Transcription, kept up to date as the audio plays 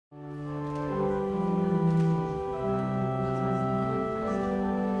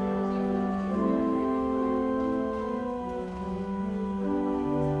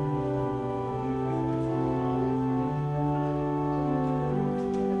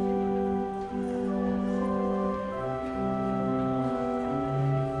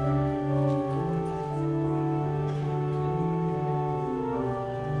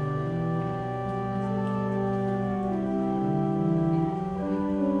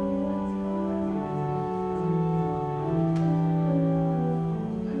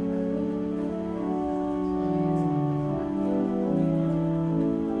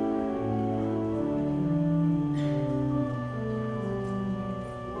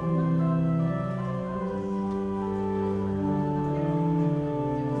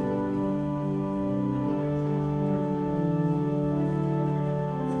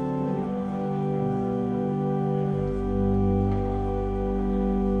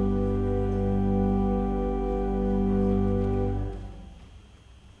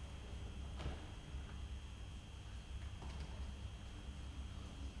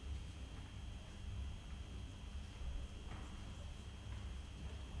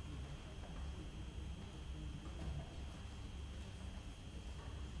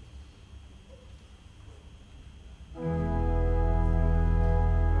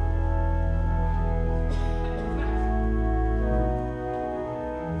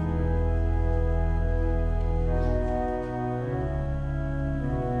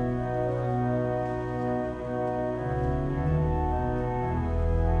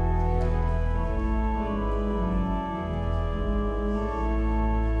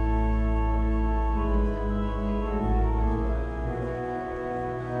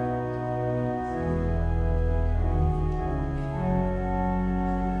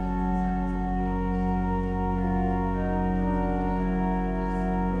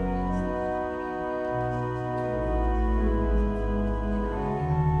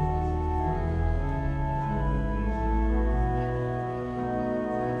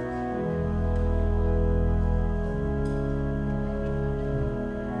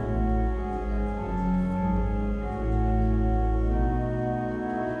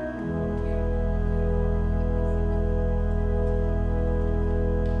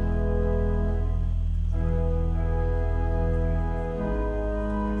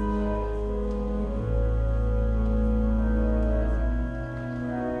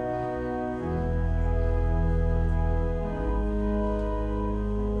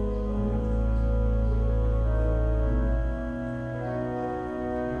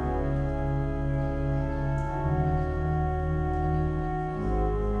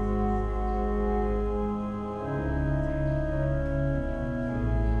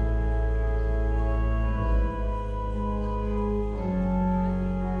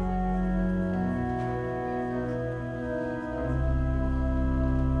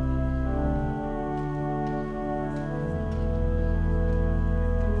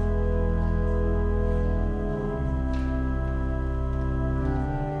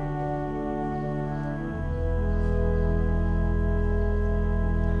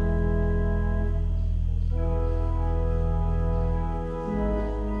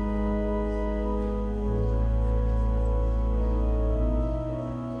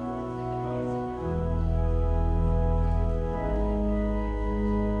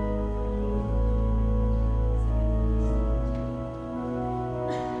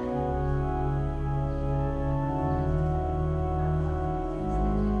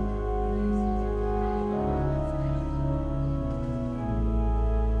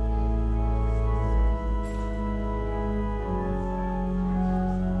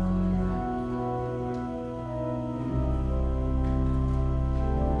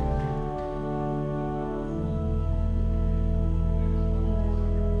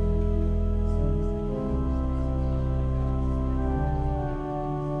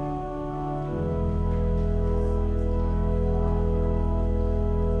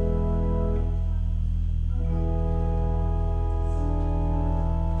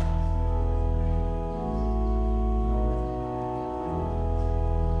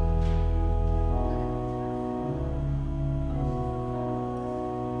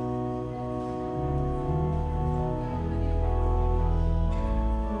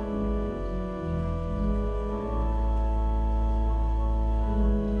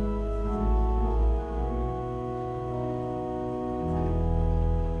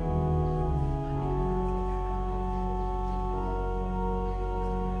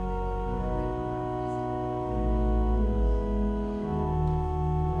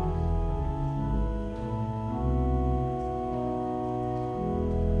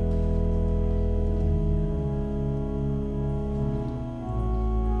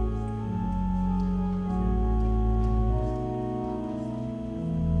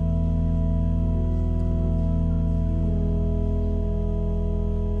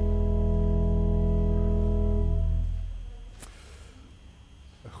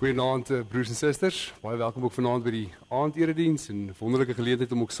Goeienaand broers en susters, baie welkom ook vanaand by die aanddiens en wonderlike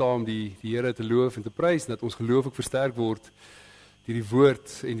geleentheid om ook saam die Here te loof en te prys, en dat ons geloof ook versterk word deur die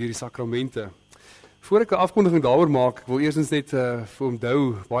woord en deur die sakramente. Voor ek 'n afkondiging daaroor maak, ek wil eerstens net vir oom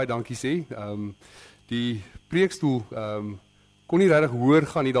Dou baie dankie sê. Die preekstoel kon nie regtig hoor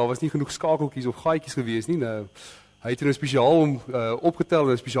gaan nie, daar was nie genoeg skakeltjies of gaatjies gewees nie. Hy het nou spesiaal opgetel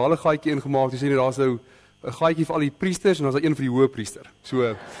en 'n spesiale gaatjie ingemaak, dis sê daar's nou 'n gaatjie vir al die priesters en dan is daar een vir die hoë priester.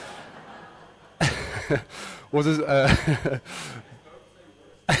 So ons is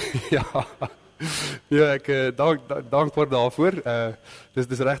ja, ek dankbaar daarvoor.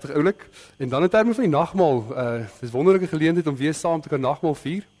 Dis regtig oulik. En dan in terme van die nagmaal, dis wonderlike geleentheid om weer saam te kan nagmaal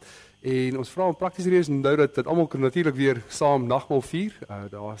vier. En ons vra om prakties reis en nou dat almal kan natuurlik weer saam nagmaal vier.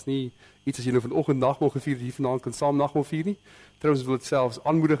 Daar's nie iets as jy nou vanoggend nagmaal gevier het, hier vanaand kan saam nagmaal vier nie. Trouwens wil dit selfs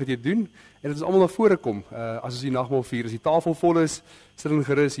aanmoedig dat jy dit doen en dat ons almal na vore kom as ons die nagmaal vier. As die tafel vol is, sit hulle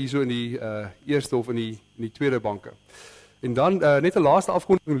gerus hierso in die eerste of in die tweede banke. En dan net 'n laaste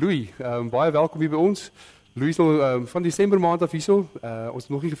afkondiging, Louis. Baie welkom hier by ons. Louis is nou van Desember maand af hierso. Ons het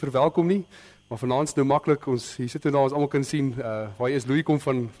nog nie verwelkom nie, maar vanaand is nou maklik. Ons hier sit nou ons almal kan sien waar hy is. Louis kom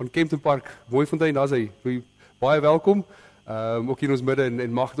van Kempton Park, Mooifontein, daar's hy. Louis, baie welkom. Ook hier in ons midde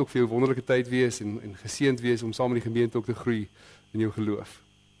en mag dit ook vir jou wonderlike tyd wees en geseënd wees om saam met die gemeente ook te groei in jou geloof.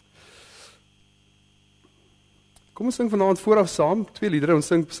 Kom ons sing vanaand vooraf saam, 2 liedere. Ons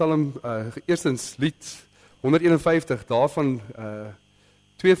sing Psalm, eerstens lied 151, daarvan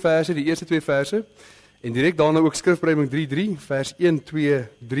 2 verse, die eerste 2 verse, en direk daarna ook skrifbreiding 3:3, vers 1, 2,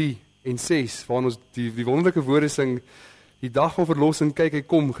 3 en 6, waarin ons die wonderlike woorde sing, die dag van verlossing, kyk hy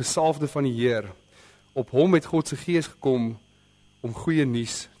kom, gesalfde van die Heer, op hom het God se gees gekom, om goeie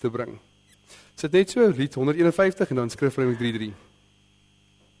nuus te bring. Sit net so, lied 151 en dan skrifbreiding 3:3.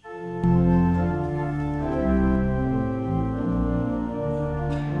 Oh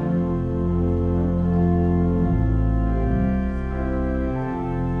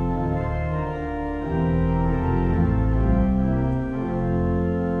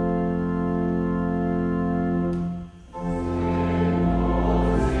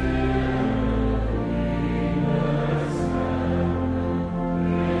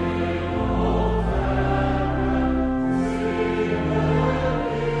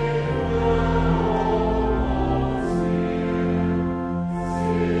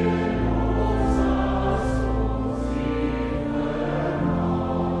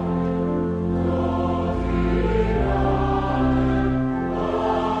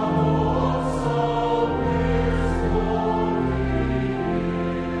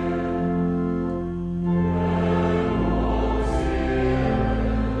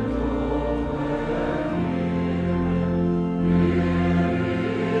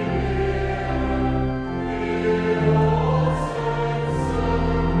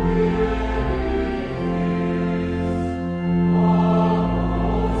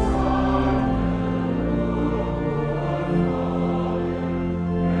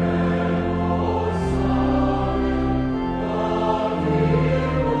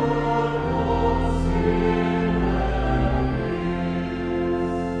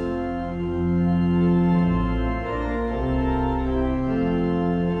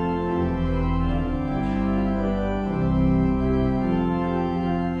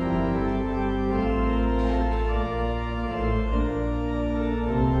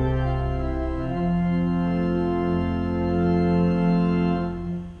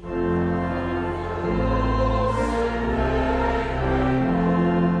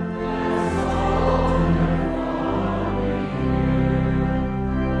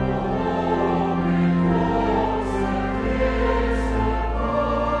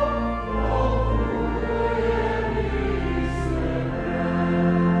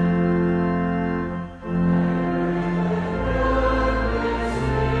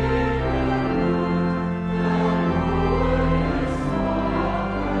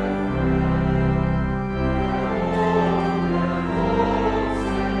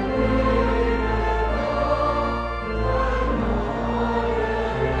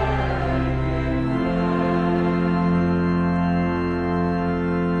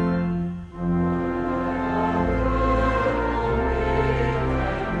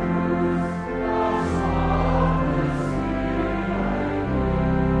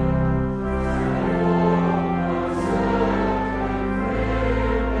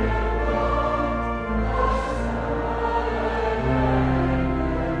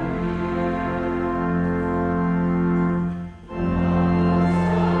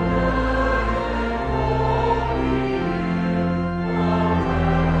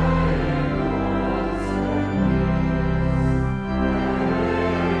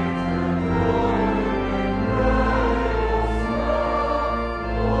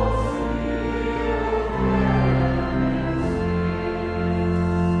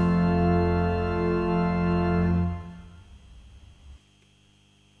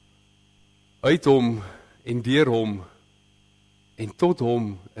Uit hom en deur hom en tot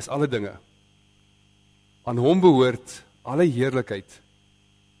hom is alle dinge. Aan hom behoort alle heerlikheid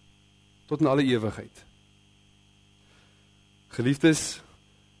tot in alle ewigheid. Geliefdes,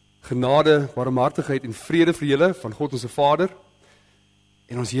 genade, barmhartigheid en vrede vir julle van God ons Vader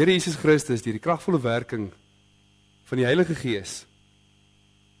en ons Here Jesus Christus deur die kragvolle werking van die Heilige Gees.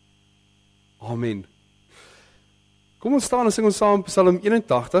 Amen. Kom ons staan en sing ons saam Psalm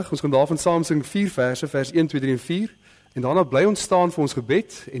 81. Ons gaan daarvan saam sing 4 verse, vers 1, 2, 3 en 4. En daarna bly ons staan vir ons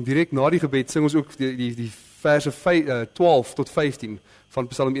gebed en direk na die gebed sing ons ook die verse 12 tot 15 van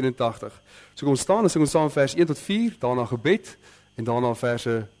Psalm 81. So kom ons staan en sing ons saam vers 1 tot 4, daarna gebed en daarna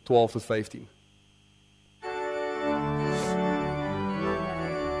verse 12 tot 15.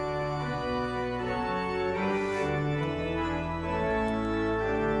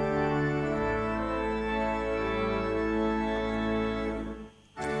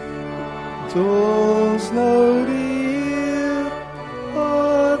 Ons nou die Heer,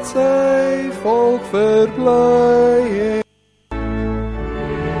 wat sy volk verbly.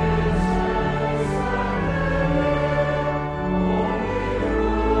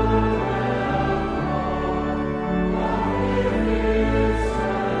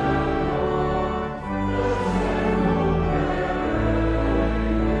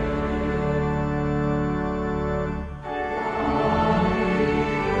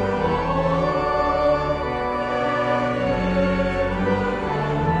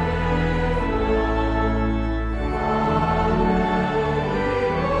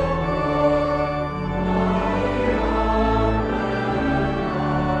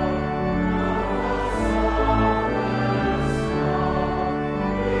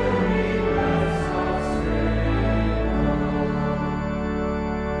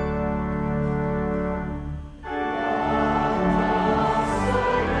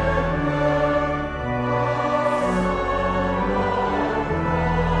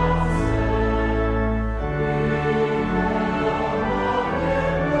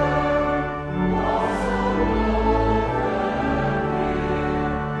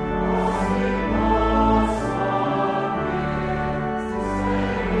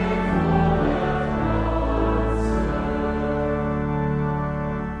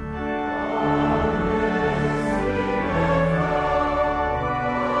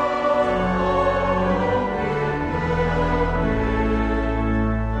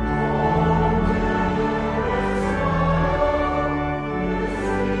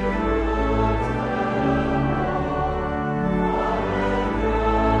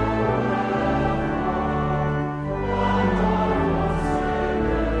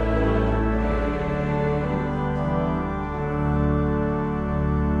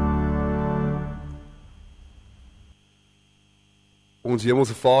 Ons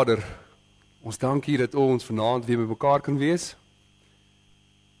Hemelse Vader, ons dank U dat ons vanaand weer by mekaar kan wees.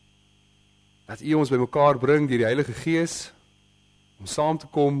 Dat U ons by mekaar bring deur die Heilige Gees, om saam te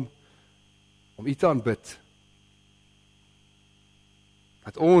kom, om U te aanbid.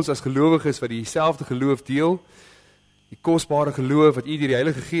 Dat ons as gelowiges wat dieselfde geloof deel, die kosbare geloof wat U deur die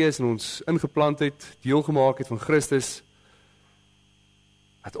Heilige Gees in ons ingeplant het, deel gemaak het van Christus,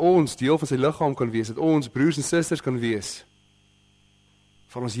 dat ons deel van sy liggaam kan wees, dat ons broers en susters kan wees,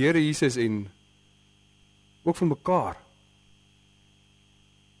 van ons Here Jesus en ook van mekaar.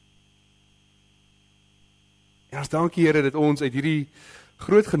 En ons dank U, Here, dat ons uit hierdie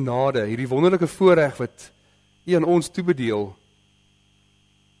groot genade, hierdie wonderlike voorreg wat U aan ons toebedeel,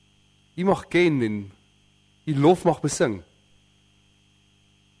 U mag ken en U lof mag besing.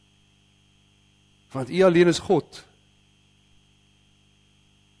 Want U alleen is God.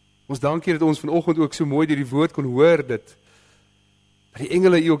 Ons dank U dat ons vanoggend ook so mooi deur die woord kon hoor, dat die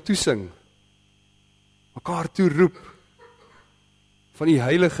engele U ook toesing, mekaar toeroep, van U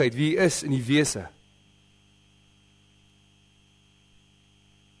heiligheid, wie U is in die wese.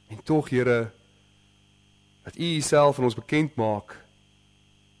 En tog, Here, dat U Uself aan ons bekend maak,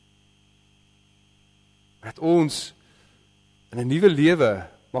 dat ons in 'n nuwe lewe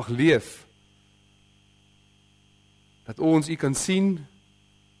mag leef, dat ons U kan sien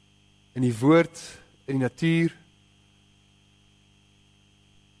in die woord, in die natuur,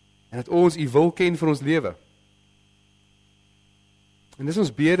 en dat ons U wil ken vir ons lewe. En dis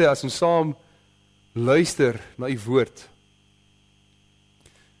ons bede as ons saam luister na U woord,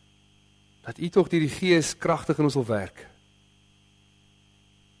 dat U tog deur die Gees kragtig in ons wil werk.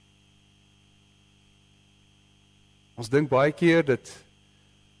 Ons dink baie keer dat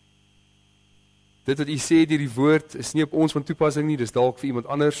dit wat U sê deur die woord is nie op ons van toepassing nie, dis dalk vir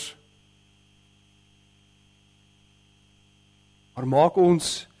iemand anders. Maar maak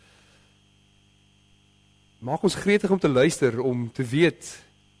ons maak ons gretig om te luister, om te weet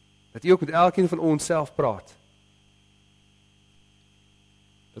dat U ook met elkeen van ons self praat.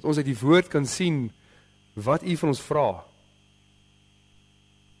 Dat ons uit die woord kan sien wat U van ons vra.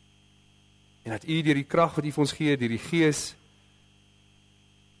 En dat U deur die krag wat U vir ons gee, deur die Gees,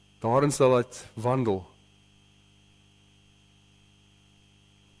 daarin sal dit wandel.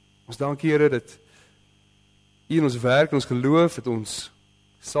 Ons dank Here dat U in ons werk, in ons geloof, dat ons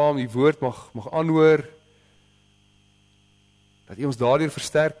saam die woord mag aanhoor, dat U ons daardeur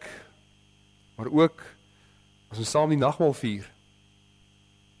versterk, maar ook as ons saam die nagmaal vier.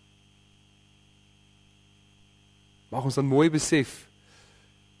 Mag ons dan mooi besef,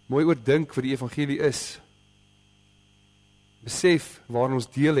 mooi oordink wat die evangelie is. Besef waarin ons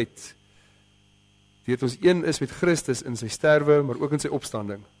deel het, deur dat ons een is met Christus in sy sterwe, maar ook in sy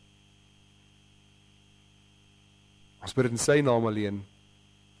opstanding. Ons bid dit in sy naam alleen.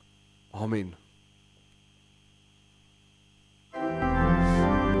 Amen.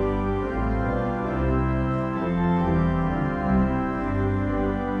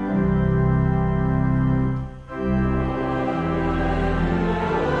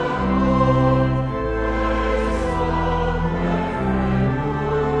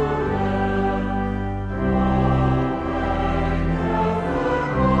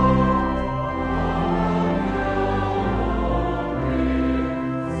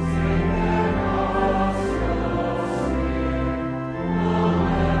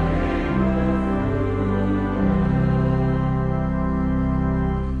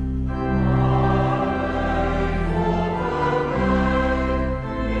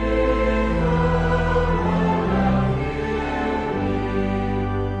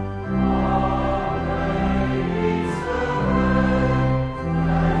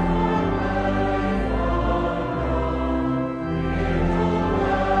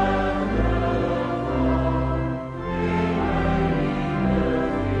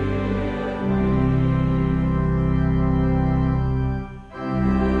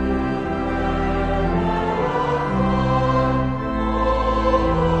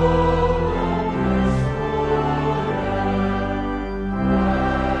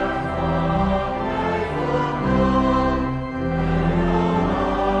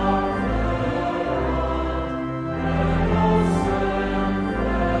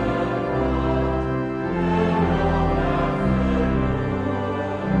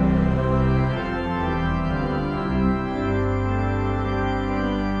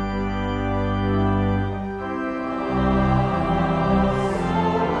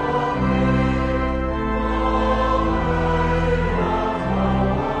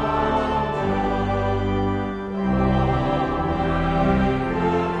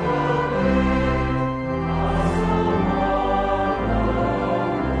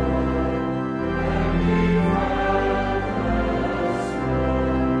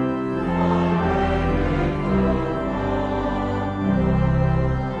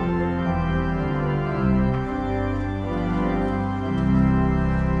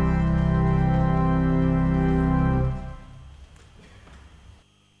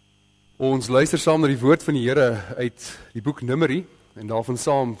 Ons luister saam na die woord van die Here uit die boek Numeri en daarvan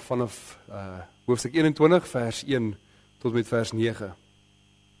saam vanaf hoofstuk 21 vers 1 tot met vers 9.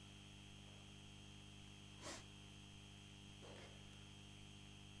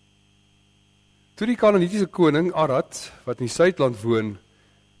 Toe die Kanaanitiese koning Arad, wat in die Suidland woon,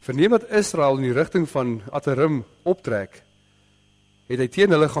 verneem dat Israel in die rigting van Atarim optrek, het hy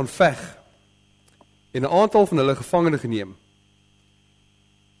teen hulle gaan veg en 'n aantal van hulle gevangene geneem.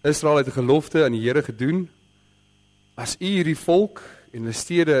 Israel het 'n gelofte aan die Here gedoen: as U hierdie volk en hulle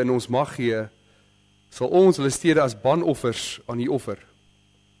stede in ons mag gee, sal ons hulle stede as banoffers aan U offer.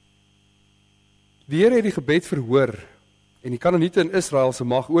 Die Here het die gebed verhoor en die Kanaaniete in Israel se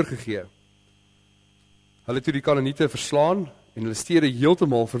mag oorgegee. Hulle het toe die Kanaaniete verslaan en hulle stede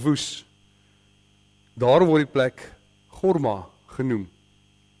heeltemal verwoes. Daarom word die plek Gorma genoem.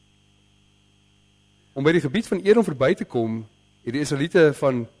 Om by die gebied van Edom verby te kom, het die Israeliete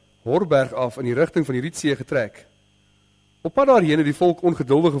van Horberg af in die rigting van die Rietsee getrek. Op pad daarheen het die volk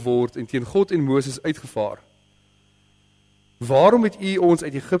ongeduldig geword en teen God en Moses uitgevaar. Waarom het U ons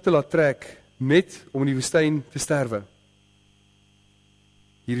uit Egipte laat trek, net om in die woestyn te sterwe?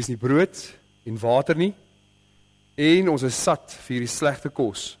 Hier is nie brood en water nie, en ons is sat vir hierdie slegte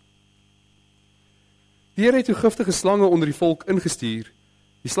kos. Die Here het toe giftige slange onder die volk ingestuur.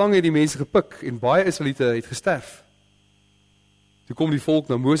 Die slange het die mense gepik en baie Israeliete het gesterf. Toe kom die volk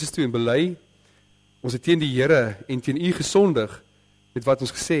na Moses toe en bely: ons het teen die Here en teen U gesondig met wat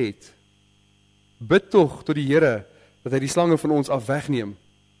ons gesê het. Bid tog tot die Here dat hy die slange van ons af wegneem.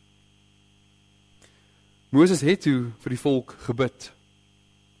 Moses het toe vir die volk gebid.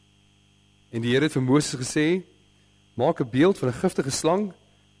 En die Here het vir Moses gesê, maak 'n beeld van 'n giftige slang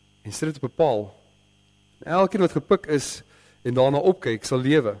en sit dit op 'n paal. En elkeen wat gepik is en daarna opkyk, sal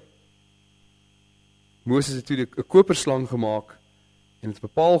lewe. Moses het toe 'n koperslang gemaak en dit op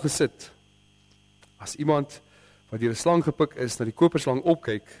 'n paal gesit. As iemand wat deur 'n slang gepik is, na die koperslang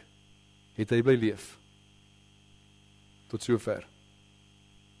opkyk, het hy bly leef. Tot sover.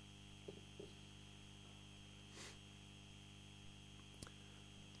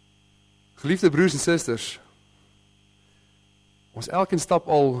 Geliefde broers en susters, ons elkeen stap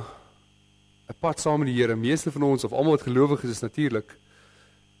al 'n pad saam met die Here. Meeste van ons, of almal wat gelowig is natuurlik.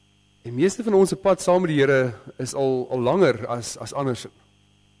 En meeste van ons se pad saam met die Here is al langer as anders.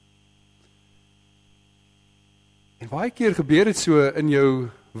 En baie keer gebeur dit so in jou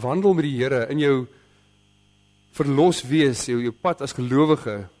wandel met die Here, in jou verlos wees, jou pad as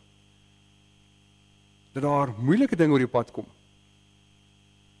gelowige, dat daar moeilike dinge oor jou pad kom.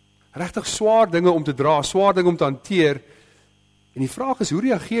 Regtig swaar dinge om te dra, swaar dinge om te hanteer. En die vraag is, hoe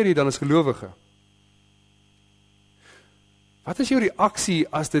reageer jy dan as gelowige? Wat is jou reaksie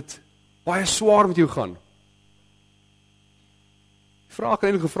as dit baie swaar met jou gaan? Die vraag kan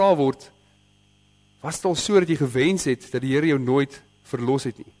eintlik gevra word, was dit al so dat jy gewens het dat die Here jou nooit verlos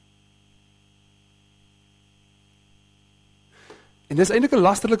het nie? En dis eintlik 'n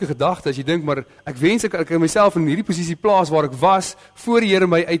lasterlike gedagte as jy dink, maar ek wens ek kan myself in hierdie posisie plaas waar ek was, voor die Here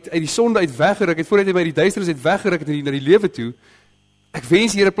my uit die sonde uit weggeruk het, voordat hy my die duisternis uit weggeruk het na die lewe toe. Ek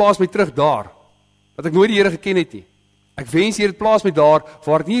wens die Here plaas my terug daar, dat ek nooit die Here geken het nie. Ek wens die Here plaas my daar,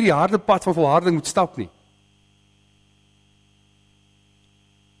 waar ek nie die harde pad van volharding moet stap nie.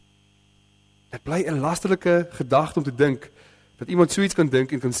 Dit bly 'n lasterlike gedagte om te dink, dat iemand so iets kan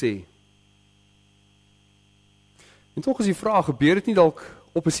dink en kan sê. En tog is die vraag, gebeur dit nie dalk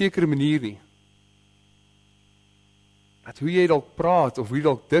op 'n sekere manier nie? Dat hoe jy dalk praat, of hoe jy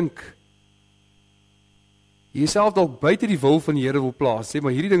dalk dink, jy jouself dalk buite die wil van die Here wil plaas, sê,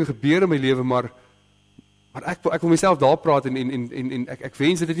 maar hierdie dinge gebeur in my lewe, maar ek wil myself daar praat, en ek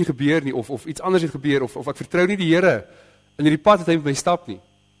wens dat dit nie gebeur nie, of iets anders het gebeur, of ek vertrou nie die Here, in hierdie pad dat hy met my stap nie.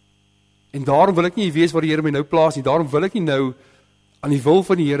 En daarom wil ek nie weet waar die Here my nou plaas nie, daarom wil ek nie nou aan die wil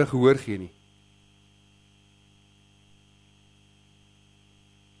van die Here gehoor gee nie.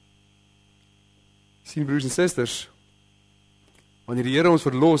 Sien broers en susters, wanneer die Here ons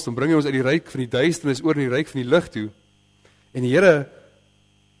verlos, dan bring hy ons uit die ryk van die duisternis oor in die ryk van die lig toe. En die Here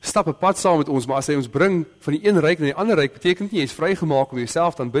stap 'n pad saam met ons, maar as hy ons bring van die een ryk na die ander ryk, beteken nie jy is vrygemaak om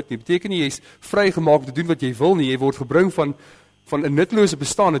jouself te aanbid nie, beteken nie jy is vrygemaak om te doen wat jy wil nie, jy word gebring van 'n nutlose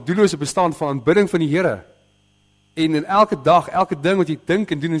bestaan, 'n doellose bestaan van aanbidding van die Here. En in elke dag, elke ding wat jy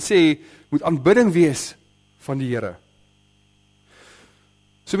dink en doen en sê, moet aanbidding wees van die Here.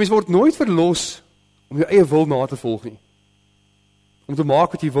 So mens word nooit verlos om jou eie wil na te volg nie, om te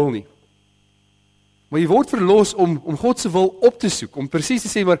maak wat jy wil nie. Maar jy word verlos om God se wil op te soek, om presies te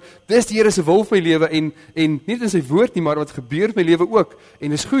sê, maar dis die Here se wil vir my lewe, en nie net in sy woord nie, maar wat gebeur in my lewe ook,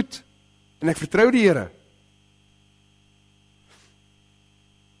 en is goed, en ek vertrou die Here.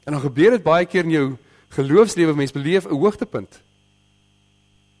 En dan gebeur dit baie keer in jou geloofslewe, mens beleef 'n hoogtepunt.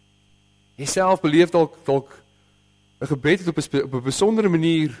 Jy self beleef dalk 'n gebed het op 'n besondere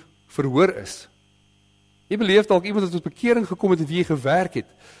manier verhoor is. Jy beleef dalk iemand wat tot bekering gekom het en wie jy gewerk het.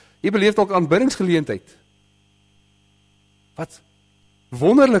 Jy beleef dalk aanbiddingsgeleentheid wat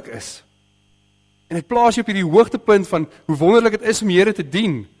wonderlik is. En dit plaas jou op hierdie hoogtepunt van hoe wonderlik dit is om die Here te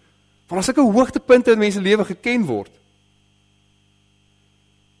dien. Want as sulke hoogtepunte in mense lewe geken word.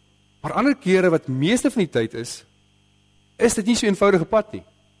 Maar ander kere wat meeste van die tyd is dit nie so 'n eenvoudige pad nie.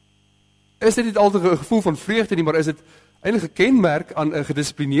 Is dit nie altyd 'n gevoel van vreugde nie, maar is dit eintlik gekenmerk aan 'n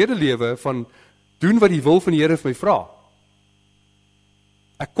gedissiplineerde lewe van doen wat die wil van die Here vir my vra.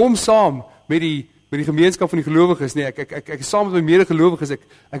 Ek kom saam met die gemeenskap van die gelowiges, nee, ek is saam met my medegelowiges,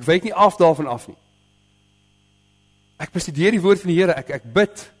 ek wyk nie af daarvan af nie. Ek bestudeer die woord van die Here, ek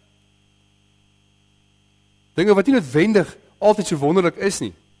bid. Dinge wat nie noodwendig altyd so wonderlik is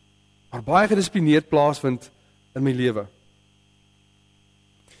nie, maar baie gedissiplineerd plaasvind in my lewe.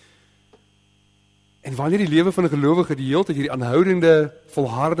 En wanneer die lewe van 'n gelowige die hele tyd hierdie aanhoudende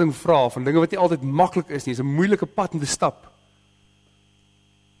volharding vra van dinge wat nie altyd maklik is nie, is 'n moeilike pad om te stap,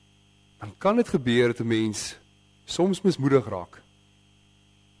 dan kan dit gebeur dat 'n mens soms mismoedig raak.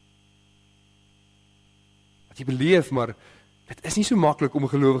 Wat jy beleef, maar dit is nie so maklik om 'n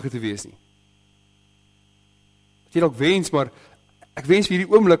gelowige te wees nie. Wat jy dalk wens, maar ek wens vir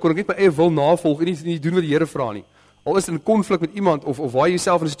hierdie oomblik kon ek net my eie wil navolg en nie doen wat die Here vra nie. Al is dit in konflik met iemand of waar jy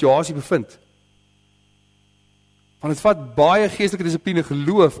jouself in 'n situasie bevind. Want dit vat baie geestelike dissipline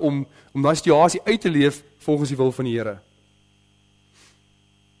geloof om daai situasie uit te leef volgens die wil van die Here.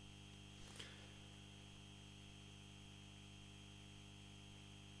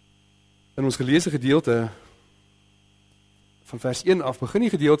 In ons geleesde gedeelte van vers 1 af begin die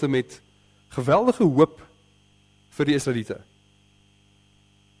gedeelte met geweldige hoop vir die Israeliete.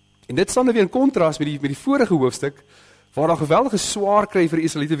 En dit staan weer in kontras met die vorige hoofstuk, waar daar geweldige swaar kry vir die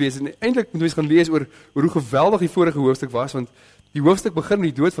Israeliete wees. En eintlik moet ons gaan lees oor hoe geweldig die vorige hoofstuk was, want die hoofstuk begin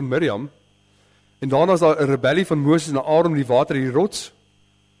met die dood van Miriam, en daarna is daar 'n rebellie van Moses en Aaron met die water in die rots,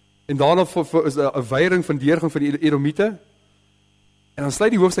 en daarna is daar 'n weiering van deurgang van die Edomiete, en dan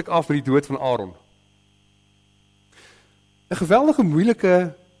sluit die hoofstuk af met die dood van Aaron. 'n Geweldige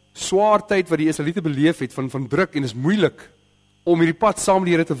moeilike, swaar tyd wat die Israeliete beleef het van druk, en is moeilik om hierdie pad saam met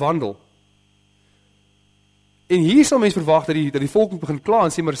die Here te wandel. En hier sal mens verwag dat die volk moet begin kla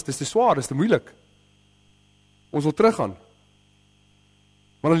en sê, maar dit is te swaar, dit is te moeilik. Ons wil teruggaan.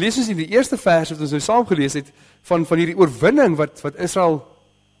 Maar dan lees ons in die eerste vers wat ons nou saam gelees het, van hierdie oorwinning wat Israel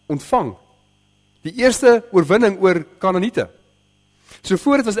ontvang. Die eerste oorwinning oor Kanaaniete. So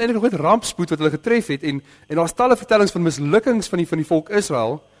voor dit was eintlik nog net rampspoed wat hulle getref het, en daar's talle vertellings van mislukkings van die volk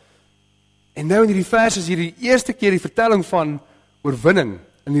Israel. En nou in hierdie vers is hierdie eerste keer die vertelling van oorwinning.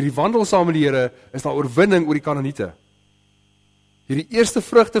 In hierdie wandel saam met die Here is daar oorwinning oor die Kanaaniete. Hierdie eerste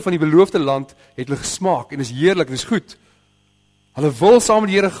vrugte van die beloofde land het hulle gesmaak, en is heerlik, en is goed. Hulle wil saam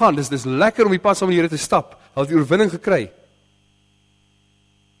met die Here gaan, dis lekker om die pad saam met die Here te stap. Hulle het die oorwinning gekry.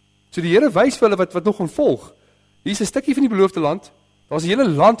 So die Here wys vir hulle wat nog gaan volg. Hier is 'n stukkie van die beloofde land, daar's 'n hele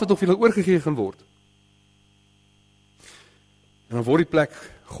land wat nog vir hulle oorgegee gaan word. En dan word die plek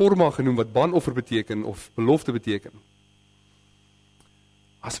Gorma genoem, wat banoffer beteken, of belofte beteken.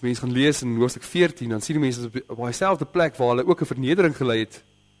 As mense gaan lees in hoofstuk 14, dan sien die mense op daai selfde plek waar hulle ook 'n vernedering gelei het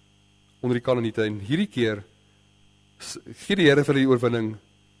onder die Kanaaniete, en hierdie keer gee die Here vir die oorwinning,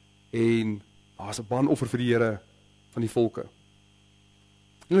 en daar's 'n banoffer vir die Here van die volke.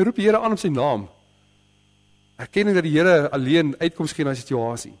 En hulle roep die Here aan op sy naam, erkenning dat die Here alleen uitkoms gee in die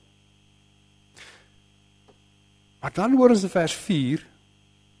situasie. Maar dan hoor ons in vers 4,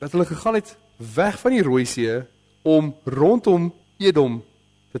 dat hulle gegaan het weg van die Rooi See, om rondom Edom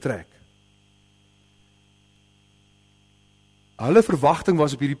te trek. Hulle verwagting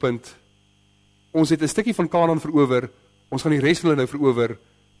was op hierdie punt, ons het 'n stukkie van Kanaan verower, ons gaan die res van hulle nou verower,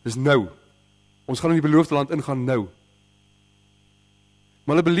 dis nou. Ons gaan in die beloofde land ingaan nou.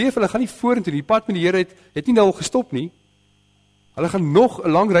 Maar hulle beleef, hulle gaan nie vorentoe nie, die pad met die Here het nie nou al gestop nie. Hulle gaan nog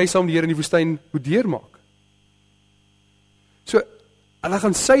 'n lang reis saam met die Here in die woestyn moet deurmaak. So, hulle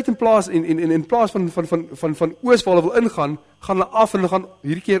gaan suid in plaas, en in plaas van oos waar hulle wil ingaan, gaan hulle af, en hulle gaan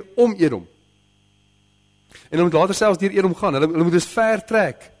hierdie keer om Edom. En hulle moet later selfs deur Edom gaan, hulle moet dus ver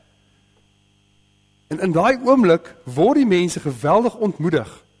trek. En in daai oomblik word die mense geweldig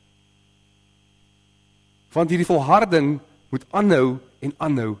ontmoedig. Want hierdie volharding moet aanhou en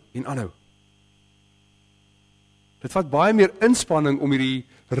aanhou en aanhou. Dit vat baie meer inspanning om hierdie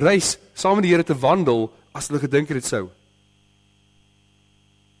reis saam met die Here te wandel, as hulle gedink het dit sou.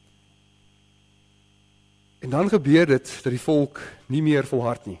 En dan gebeur dit, dat die volk nie meer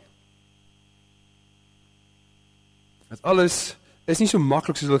volhard nie. Dat alles is nie so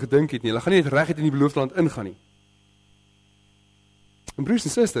maklik soos hulle gedink het nie. Hulle gaan nie net reguit in die beloofde land ingaan nie. En broers en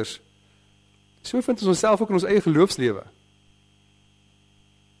susters, so vind ons onsself ook in ons eie geloofslewe.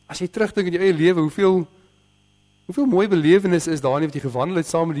 As jy terugdink in jou eie lewe, hoeveel mooi belewenis is daar nie wat jy gewandel het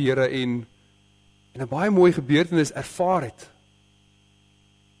saam met die Here, en 'n baie mooi gebeurtenis ervaar het.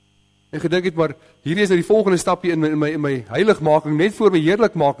 En gedink het, maar hierdie is nou die volgende stapie in my heiligmaking, net voor my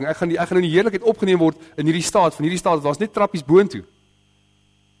heerlikmaking. Ek gaan nou in die heerlikheid opgeneem word in hierdie staat, van hierdie staat, daar's net trappies boontoe.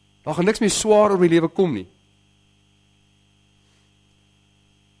 Daar gaan niks meer swaar oor my lewe kom nie.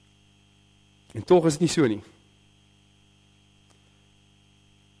 En tog is dit nie so nie.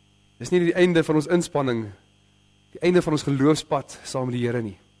 Dis nie die einde van ons inspanning, die einde van ons geloofspad saam met die Here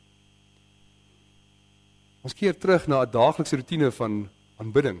nie. Ons keer terug na 'n daaglikse roetine van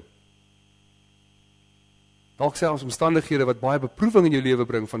aanbidding. Dalk selfs omstandighede wat baie beproewing in jou lewe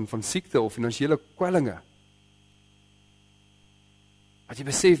bring, van siekte of finansiële kwellinge. As jy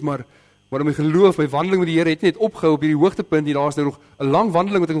besef, maar in my geloof, my wandeling met die Here het net opgehou op hierdie hoogtepunt, en daar is nou nog 'n lang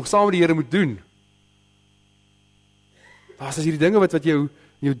wandeling wat ek nog saam met die Here moet doen. Daar is hierdie dinge wat jou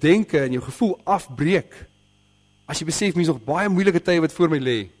denke en jou gevoel afbreek. As jy besef, mens nog baie moeilike tye wat voor my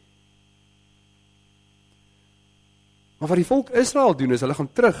lê. Maar wat die volk Israel doen, is hulle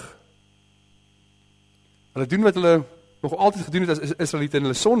gaan terug. Hulle doen wat hulle nog altyd gedoen het as Israeliete, en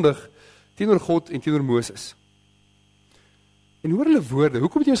hulle sondig teenoor God en teenoor Moses. En hoor hulle woorde,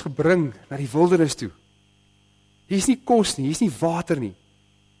 hoekom het jy ons gebring na die wildernis toe? Hier is nie kos nie, hier is nie water nie.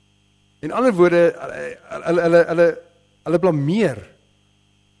 In ander woorde, hulle blameer.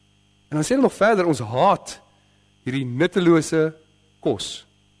 En dan sê hulle nog verder, ons haat hierdie nuttelose kos.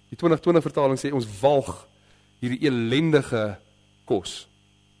 Die 2020 vertaling sê, ons walg hierdie elendige kos.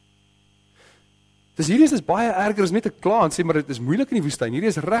 Dus hierdie is baie erger as net 'n kla en sê, maar dit is moeilik in die woestyn.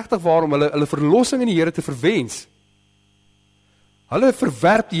 Hierdie is regtig waarom hulle verlossing in die Here te verwens. Hulle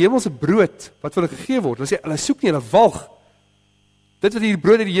verwerp die hemelse brood wat vir hulle gegee word. Hulle sê, hulle soek nie, hulle walg. Dit wat hierdie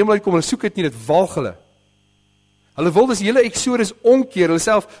brood uit die hemel uitkom, hulle soek dit nie, dit walg hulle. Hulle wil dus die hele Exodus omkeer, hulle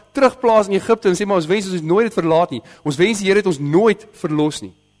self terugplaas in Egipte en sê, maar ons wens ons het nooit dit verlaat nie. Ons wens die Here het ons nooit verlos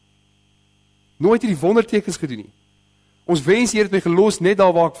nie. Nooit hierdie wondertekens gedoen nie. Ons wens die Here het my gelos net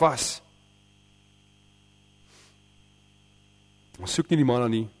daar waar ek was. Ons soek nie die manna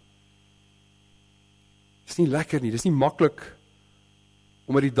nie. Dis nie lekker nie, dis nie maklik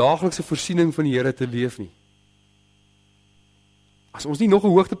om met die daaglikse voorsiening van die Here te leef nie. As ons nie nog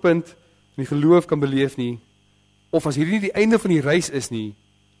 'n hoogtepunt in die geloof kan beleef nie, of as hierdie nie die einde van die reis is nie,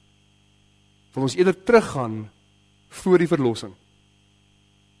 wil ons eerder teruggaan voor die verlossing.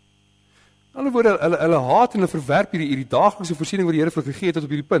 In ander woorde, hulle haat en hulle verwerp hierdie daaglikse voorsiening wat die Here vir hulle gegee het tot op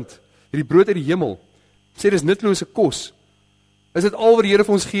hierdie punt. Hierdie brood uit die hemel. Sê dis nuttelose kos. Is dit al wat die Here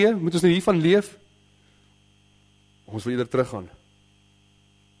vir ons gee? Moet ons nou hiervan leef? Ons wil eerder teruggaan.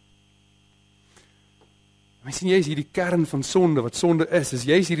 Mens sien, jy is hierdie kern van sonde, wat sonde is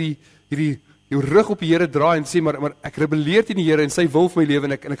jy is hierdie jou rug op die Here draai en sê, maar ek rebelleer teen die Here en sy wil vir my lewe,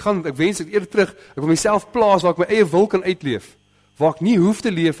 en ek wens ek eerder terug, ek wil myself plaas waar ek my eie wil kan uitleef, waar ek nie hoef te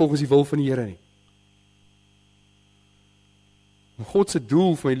leef volgens die wil van die Here nie. Om God se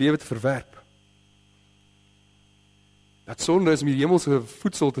doel vir my lewe te verwerp. Dat sonde is om die hemelse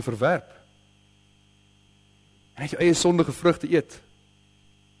voedsel te verwerp. En net jou eie sondige vrugte eet.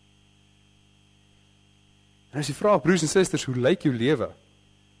 En as jy vra, broers en susters, hoe lyk jou lewe?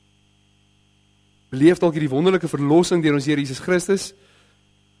 Beleef dalk hierdie wonderlike verlossing deur ons Here Jesus Christus,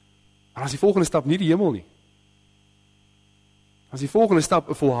 maar as die volgende stap nie die hemel nie. As die volgende stap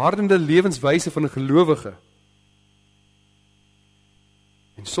 'n volhardende lewenswyse van 'n gelowige.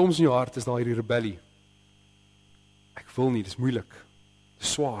 En soms in jou hart is daar hierdie rebellie. Ek wil nie, dis moeilik,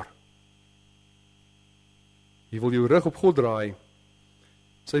 dis swaar. Jy wil jou rug op God draai,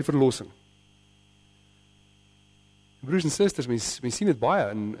 sy verlossing. Broers en susters, mens sien dit baie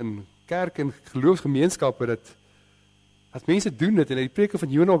in kerk en geloofsgemeenskappe, dat mense doen dit, en uit die preke van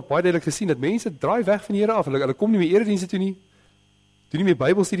Jona ook baie duidelik gesien, dat mense draai weg van die Here af, hulle kom nie meer eredienste toe nie, doen nie meer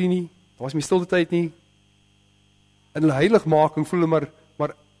Bybelstudie nie, daar was nie meer stilte tyd nie, in hulle heiligmaking voel hulle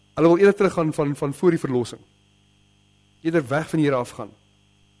maar hulle wil eerder teruggaan van voor die verlossing, eerder weg van die Here afgaan.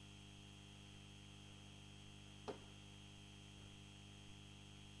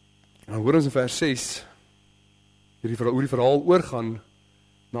 En dan hoor ons in vers 6, hoe die verhaal oorgaan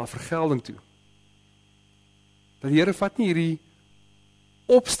na vergelding toe. Dat die Here vat nie hierdie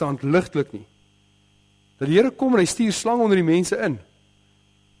opstand ligtelik nie. Dat die Here kom en hy stuur slange onder die mense in.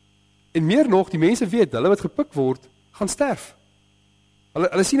 En meer nog, die mense weet, hulle wat gepik word, gaan sterf.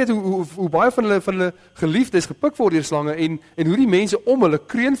 Hulle sien net hoe baie van hulle geliefdes gepik word deur slange en hoe die mense om hulle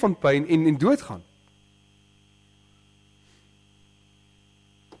kreun van pyn en doodgaan.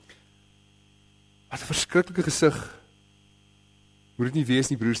 Wat 'n verskriklike gesig moet dit nie wees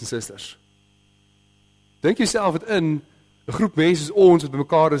nie, broers en susters. Dink jouself dit in 'n groep mense soos ons wat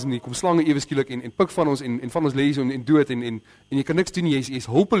bymekaar is en kom slange ewe skielik en pik van ons en van ons lê hier en dood en jy kan niks doen nie, jy is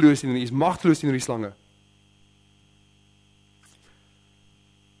hulpeloos en jy is magteloos teenoor die slange.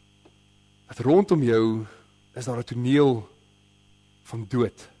 Dat rondom jou is daar 'n toneel van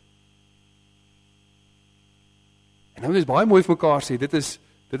dood. En nou moet ons baie mooi vir mekaar sê, dit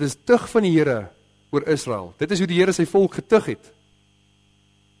is tug van die Here oor Israel. Dit is hoe die Here sy volk getug het.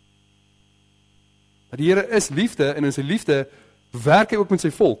 Dat die Here is liefde en in sy liefde werk hy ook met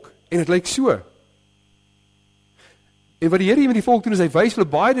sy volk. En dit lyk so. En wat die Here hier met die volk doen is hy wys hulle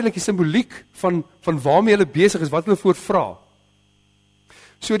baie duidelik die simboliek van waarmee hulle besig is, wat hulle voorvra.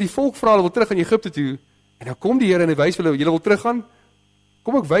 So die volk vra hulle wil terug aan Egipte toe en dan kom die Here en hy wys hulle, julle wil teruggaan?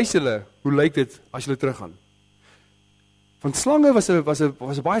 Kom ek wys julle hoe lyk dit as julle teruggaan. Want slange was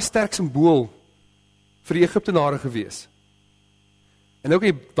 'n baie sterk simbool vir die Egiptenare gewees. En nou kan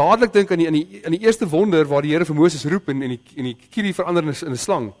jy dadelik dink aan die eerste wonder waar die Here vir Moses roep en die kierie verander in 'n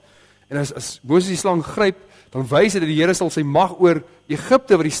slang. En as Moses die slang gryp, dan wys dit dat die Here sal sy mag oor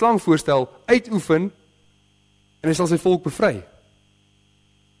Egipte wat die slang voorstel uitoefen en hy sal sy volk bevry.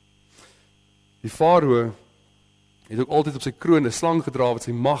 Die farao het ook altyd op sy kroon 'n slang gedra wat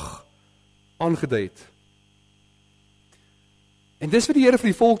sy mag aangedui het. En dis wat die Here vir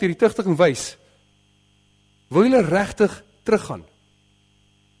die volk deur die tugtiging wys. Wil julle regtig teruggaan?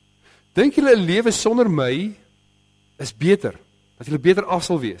 Dink julle 'n lewe sonder my is beter, dat julle beter af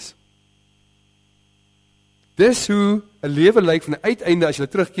sal wees? Dis hoe 'n lewe lyk van die uiteinde as julle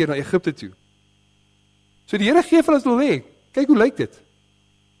terugkeer na Egipte toe. So die Here gee vir ons wil hê, kyk hoe lyk dit?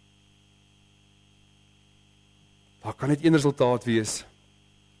 Daar kan net een resultaat wees.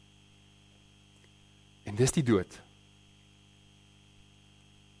 En dis die dood.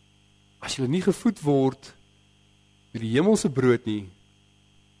 As jy nie gevoed word met die hemelse brood nie,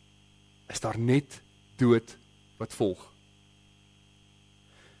 is daar net dood wat volg.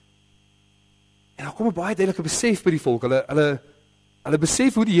 En dan kom 'n baie duidelike besef by die volk. Hulle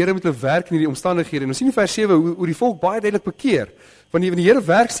besef hoe die Here met hulle werk in hierdie omstandighede. En ons sien in vers 7 hoe die volk baie duidelik bekeer. Want die Here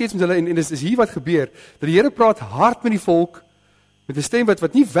werk steeds met hulle en dis hier wat gebeur. Dat die Here praat hard met die volk met 'n stem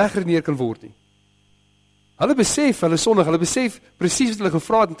wat nie weggeredeneer kan word nie. Hulle besef hulle sondig, hulle besef presies wat hulle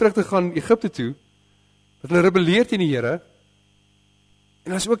gevra het om terug te gaan Egipte toe, dat hulle rebelleer teen die Here.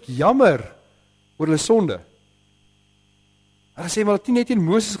 En hulle is ook jammer oor hulle sonde. Hulle sê maar hulle het nie net teen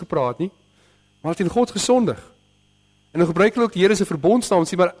Moses gepraat nie, maar teen God gesondig. En dan gebruik hulle ook die Here se verbondsnaam,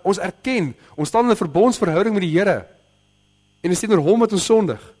 sê maar ons erken, ons staan in 'n verbondsverhouding met die Here. En dit is teenoor hom wat ons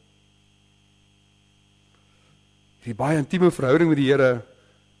sondig. Die baie intieme verhouding met die Here,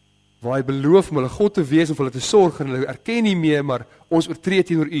 waar hy beloof om hulle God te wees en vir hulle te sorg, en hulle erken nie meer, maar ons oortree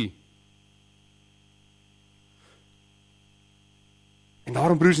teenoor u. En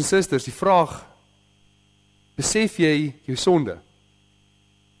daarom, broers en susters, die vraag, besef jy jou sonde?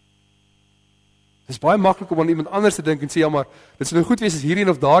 Dit is baie maklik om aan iemand anders te dink en sê, ja maar, dit sou nou goed wees as hierdie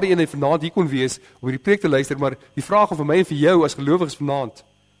of daardie een vanaand hier kon wees, om hierdie preek te luister, maar die vraag vir my en vir jou as gelowiges vanaand,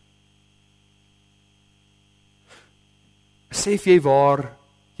 besef jy waar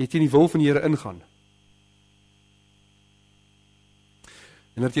jy teen die wil van die Here ingaan?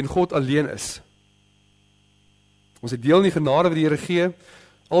 En dat jy in God alleen is. Ons het deel in die genade wat die Here gee,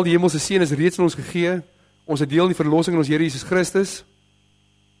 al die hemelse seën is reeds aan ons gegee, ons het deel in die verlossing in ons Here Jesus Christus,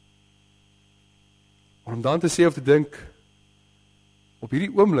 maar om dan te sê of te dink, op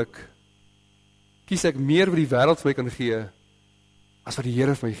hierdie oomblik, kies ek meer wat die wêreld vir my kan gee, as wat die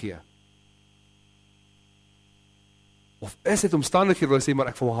Here vir my gee. Of is dit omstandighede waar ek sê, maar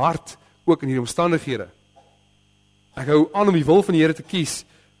ek volhard ook in hierdie omstandighede. Ek hou aan om die wil van die Here te kies,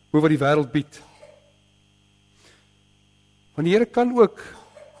 oor wat die wêreld bied. Want die Here kan ook,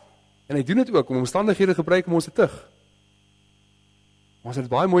 en hy doen dit ook, om omstandighede gebruik om ons te tug. Ons het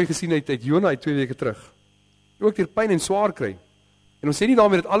baie mooi gesien uit Jona uit 2 weke terug. Ook deur pyn en swaar kry. En ons sê nie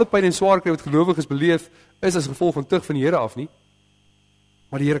daarmee dat alle pyn en swaar kry wat gelowiges beleef, is as gevolg van tug van die Here af nie.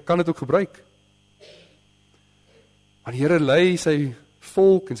 Maar die Here kan dit ook gebruik. Want die Here lei sy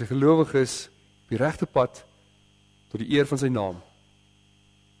volk en sy gelowiges op die regte pad tot die eer van sy naam.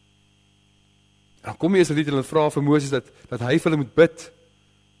 En dan kom die Israeliete en hulle vra vir Moses dat hy vir hulle moet bid.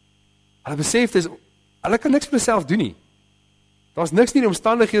 Hulle besef dis, hulle kan niks vir hulle self doen nie. Daar's niks nie in die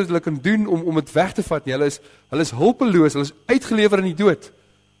omstandighede wat hulle kan doen om dit weg te vat nie. Hulle is hulpeloos, hulle is uitgelewer in die dood.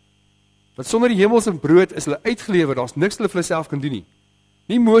 Want sonder die hemelse brood is hulle uitgelewer, daar's niks hulle vir hulle self kan doen nie.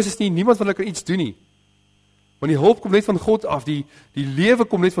 Nie Moses nie, niemand van hulle kan iets doen nie. Want die hulp kom net van God af, die lewe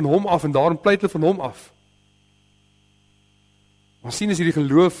kom net van hom af en daarom pleit hulle van hom af. Ons sien as hierdie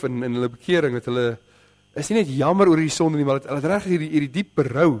geloof in hulle bekering, dat hulle is nie net jammer oor die sonde nie, maar hulle het reg hierdie diep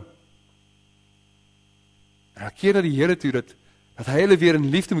berou. En hulle keer na die Here toe, dat hy hulle weer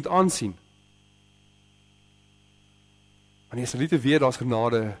in liefde moet aansien. Want die Israeliete weet, daar's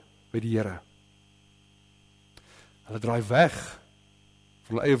genade by die Here. Hulle draai weg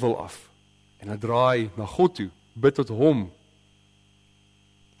van hulle eie wil af. En hulle draai na God toe, bid tot hom.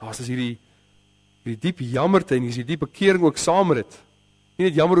 Daar's hierdie diep jammerte en hierdie diep bekering ook saam met dit. Nie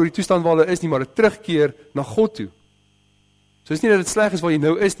net jammer oor die toestand waar hulle is nie, maar 'n terugkeer na God toe. So is nie dat dit sleg is waar jy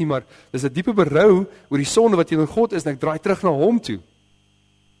nou is nie, maar dis 'n diepe berou oor die sonde wat teenoor God is en ek draai terug na hom toe.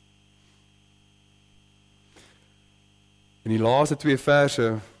 In die laaste 2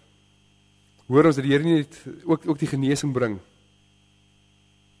 verse hoor ons dat die Here net ook die genesing bring.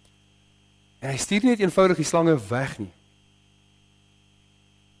 En hy stuur nie net eenvoudig die slange weg nie.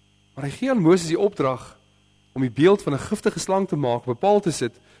 Maar hy gee aan Moses die opdrag om die beeld van 'n giftige slang te maak, bepaal te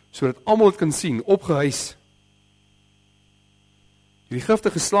sit, sodat almal dit kan sien, opgehuis. Die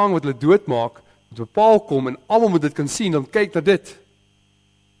giftige slang wat hulle doodmaak, moet bepaal kom en almal moet dit kan sien, dan kyk na dit.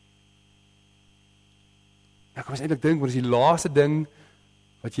 Ek kan eintlik dink, maar dis die laaste ding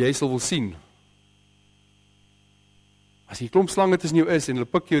wat jy sal wil sien. As die klomp slange tussen jou is en hulle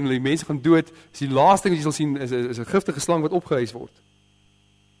pik jou en hulle mense gaan dood, is die laaste ding wat jy sal sien is 'n giftige slang wat opgehuis word.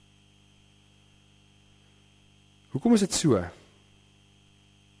 Hoekom is dit so?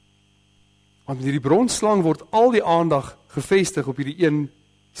 Want met hierdie bronslang word al die aandag gevestig op hierdie een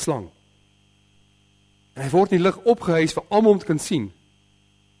slang. En hy word in die lig opgehuis vir almal om te kan sien.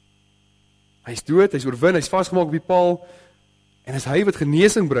 Hy is dood, hy is oorwin, hy is vasgemaak op die paal, en is hy wat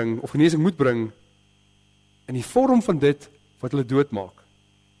genesing bring, of genesing moet bring, in die vorm van dit wat hulle doodmaak.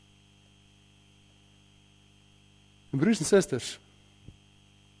 En broers en susters,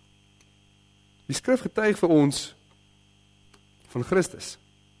 die skrif getuig vir ons van Christus.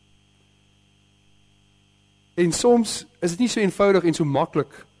 En soms is dit nie so eenvoudig en so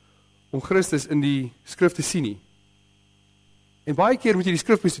maklik om Christus in die skrif te sien nie. En baie keer moet jy die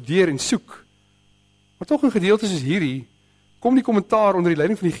skrif bestudeer en soek. Maar tog in gedeeltes soos hierdie, kom die kommentaar onder die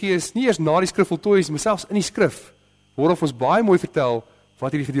leiding van die Gees nie eers na die skrif voltooi is, maar selfs in die skrif word ons baie mooi vertel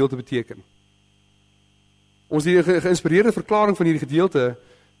wat hierdie gedeelte beteken. Ons die geïnspireerde verklaring van hierdie gedeelte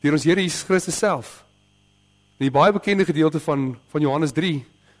deur ons Here Jesus Christus self. Die baie bekende gedeelte van Johannes 3,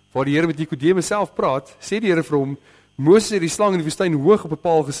 waar die Here met Nikodemus self praat, sê die Here vir hom, Moses het die slang in die woestyn hoog op 'n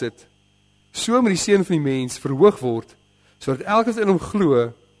paal gesit. So moet die seun van die mens verhoog word, sodat elkeen wat in hom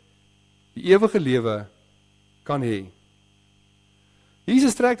glo, die ewige lewe kan hê.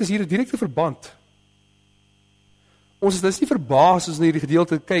 Jesus trek dus hier 'n direkte verband. Ons is dus nie verbaas as ons na hierdie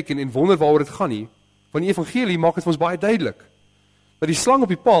gedeelte kyk en wonder waaroor dit gaan nie, want die evangelie maak dit vir ons baie duidelik, dat die slang op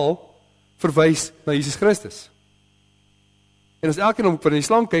die paal verwys na Jesus Christus. En as elkeen op die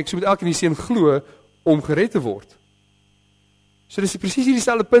slang kyk, so moet elkeen die seun glo om gered te word. So dis presies hierdie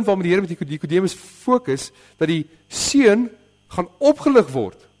selfde punt waarmee die Here met Nikodemus fokus, dat die seun gaan opgelig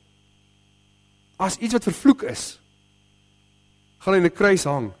word as iets wat vervloek is. Gaan hy in 'n kruis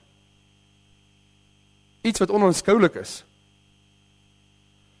hang. Iets wat onaanskoulik is.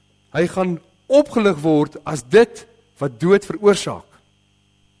 Hy gaan opgelig word as dit wat dood veroorsaak.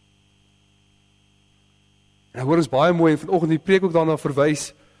 En hoor ons baie mooi, en vanoggend die preek ook daarna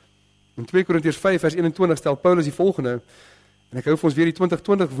verwys, in 2 Korintiërs 5 vers 21 stel Paulus die volgende, en ek hou vir ons weer die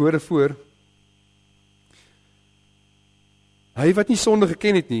 2020 woorde voor. Hy wat nie sonde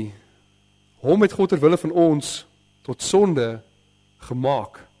geken het nie, hom het God ter wille van ons tot sonde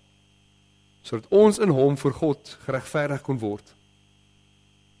gemaak, sodat ons in hom voor God geregverdig kon word.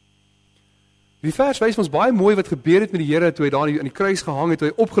 Die vers wys ons baie mooi wat gebeur het met die Here toe hy daar aan die kruis gehang het, toe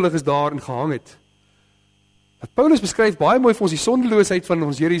hy opgelig is daar en gehang het. Dat Paulus beskryf baie mooi vir ons die sondeloosheid van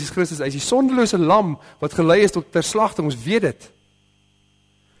ons Here Jesus Christus. Hy is die sondelose lam wat gelei is tot ter slagting, ons weet dit.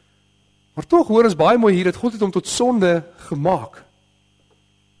 Maar tog hoor ons baie mooi hier dat God het hom tot sonde gemaak.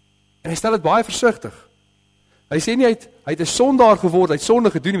 En hy stel dit baie versigtig. Hy sê nie hy het 'n sondaar geword, hy het sonde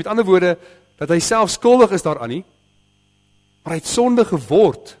gedoen, met ander woorde dat hy self skuldig is daaraan nie, maar hy het sonde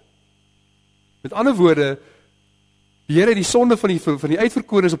geword. Met ander woorde, die Here het die sonde van die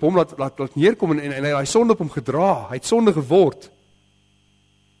uitverkorenes op hom laat neerkom en hy het daai sonde op hom gedra. Hy het sonde geword.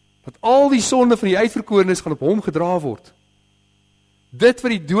 Dat al die sonde van die uitverkorenes gaan op hom gedra word. Dit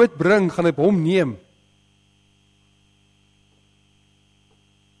wat die dood bring, gaan hy op hom neem.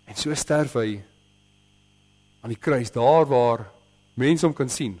 En so sterf hy aan die kruis, daar waar mense hom kan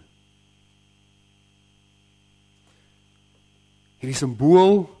sien. Hierdie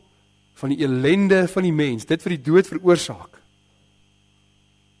simbool van die ellende van die mens, dit wat die dood veroorsaak.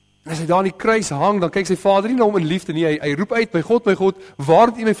 En as hy daar aan die kruis hang, dan kyk sy Vader nie na hom in liefde nie, hy roep uit, my God,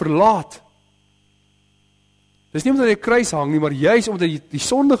 waarom het U my verlaat? Dis nie omdat hy aan die kruis hang nie, maar juis omdat hy die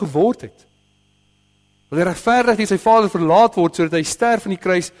sonde geword het. Dat hy regverdig deur sy Vader verlaat word, sodat hy sterf aan die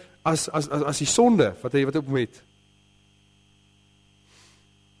kruis as die sonde wat hy op hom het.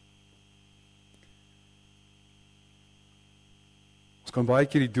 Ons kan baie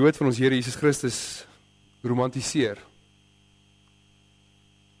keer die dood van ons Here Jesus Christus romantiseer.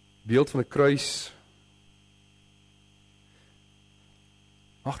 Beeld van 'n kruis.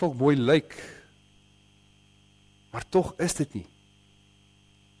 Mag dalk mooi lyk, maar tog is dit nie.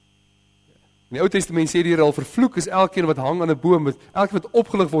 In die Ou Testament sê die Here al, vervloek is elkeen wat hang aan 'n boom, elkeen wat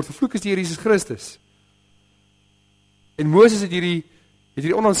opgelig word, vervloek is die Here Jesus Christus. En Moses het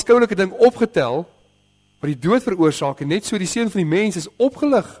hierdie onaanskoulike ding opgetel, wat die dood veroorsaak, en net so die seun van die mens is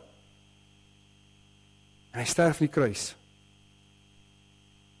opgelig. En hy sterf aan die kruis.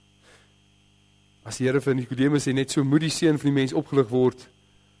 As die Here vir Nikodemus sê, net so moet die seun van die mens opgelig word,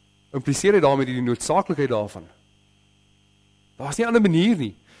 impliseer hy daarmee die noodsaaklikheid daarvan. Daar was nie 'n ander manier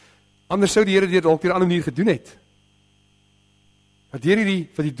nie. Anders sou die Here dit dalk op 'n ander manier gedoen het. Dat deur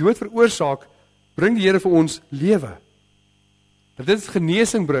wat die dood veroorsaak, bring die Here vir ons lewe. Dat dit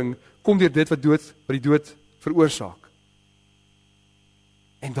genesing bring, kom deur dit wat die dood veroorsaak.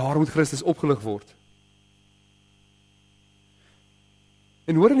 En daarom moet Christus opgelig word.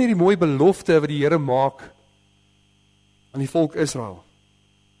 En hoor in hierdie mooi belofte wat die Here maak aan die volk Israel.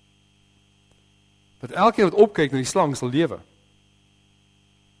 dat elkeen wat opkyk na die slang sal lewe.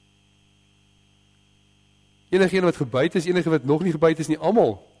 Enige wat gebyt is, enige wat nog nie gebyt is nie,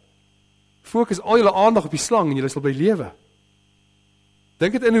 almal. Fokus al julle aandag op die slang en julle sal bly lewe.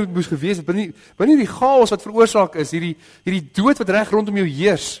 Dink dit in hoe dit moes gewees het, binne die chaos wat veroorsaak is, hierdie dood wat reg rondom jou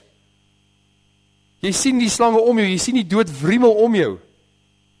heers. Jy sien die slange om jou, jy sien die dood wriemel om jou.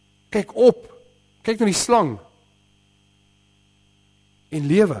 Kyk op, kyk na die slang en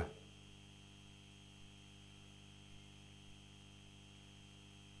lewe.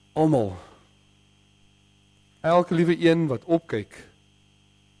 Almal, elke liewe een wat opkyk,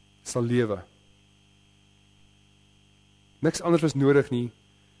 sal lewe. Niks anders was nodig nie,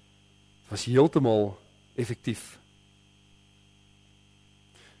 het was heeltemal effektief.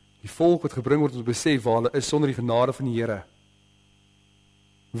 Die volk wat gebring word om te besef waar hulle is sonder die genade van die Here.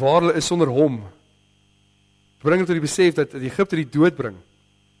 Waar hulle is sonder hom. Bring hulle tot die besef dat Egipte die dood bring.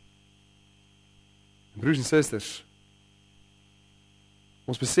 Broers en susters,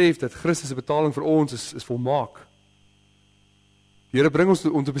 ons besef dat Christus se betaling vir ons is volmaak. Die Here bring ons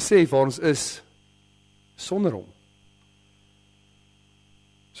om te besef waar ons is sonder hom.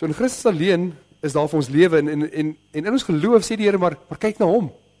 So in Christus alleen is daar vir ons lewe en in ons geloof sê die Here maar kyk na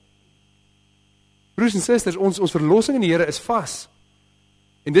hom. Broers en susters, ons verlossing in die Here is vas.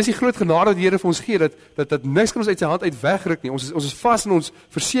 En dis die groot genade wat die Here vir ons gee, dat niks kan ons uit sy hand uit wegruk nie. Ons is vas en ons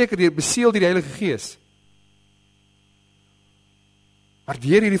verseker beseël deur die Heilige Gees. Maar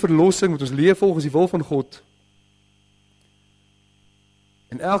deur hierdie verlossing moet ons leef volgens die wil van God.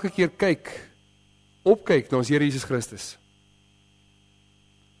 En elke keer opkyk na ons Here Jesus Christus.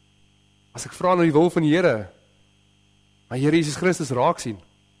 As ek vra na die wil van die Here, my Here Jesus Christus raak sien.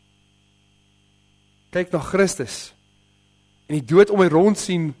 Kyk na Christus. En die dood om my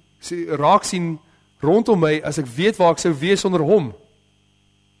raak sien rondom my, as ek weet waar ek sou wees sonder hom.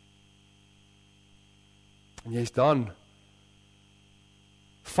 En jy is dan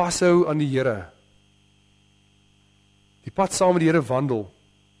vashou aan die Here. Die pad saam met die Here wandel.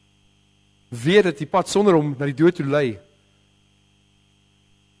 Weet dat die pad sonder hom na die dood toe lei.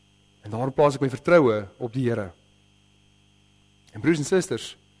 En daarom plaas ek my vertroue op die Here. En broers en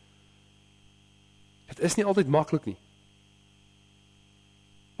susters, dit is nie altyd maklik nie.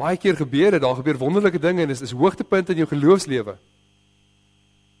 Baie keer daar gebeur wonderlike dinge en is hoogtepunte in jou geloofslewe.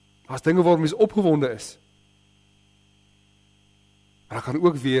 Daar's dinge waarom mens opgewonde is. Maar daar kan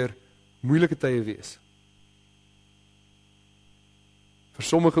ook weer moeilike tye wees. Vir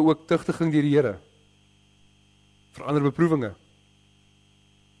sommige ook tugtiging deur die Here. Vir ander beproewinge.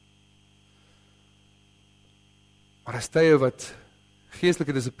 Maar as tye wat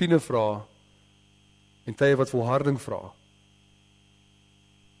geestelike dissipline vra en tye wat volharding vra.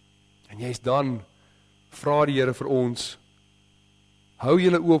 En jy's dan, vra die Here vir ons, hou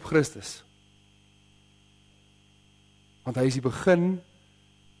julle oë op Christus. Want hy is die begin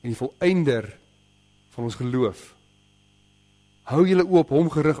en die volëinder van ons geloof. Hou julle oë op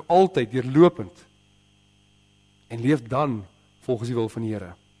hom gerig altyd, deurlopend. En leef dan volgens die wil van die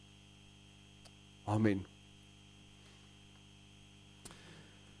Here. Amen.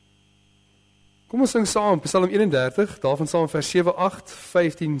 Kom ons sing saam, Psalm 31, daarvan saam vers 7, 8,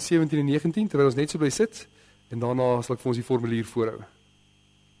 15, 17 en 19, terwyl ons net so bly sit, en daarna sal ek vir ons die formulier voorhou.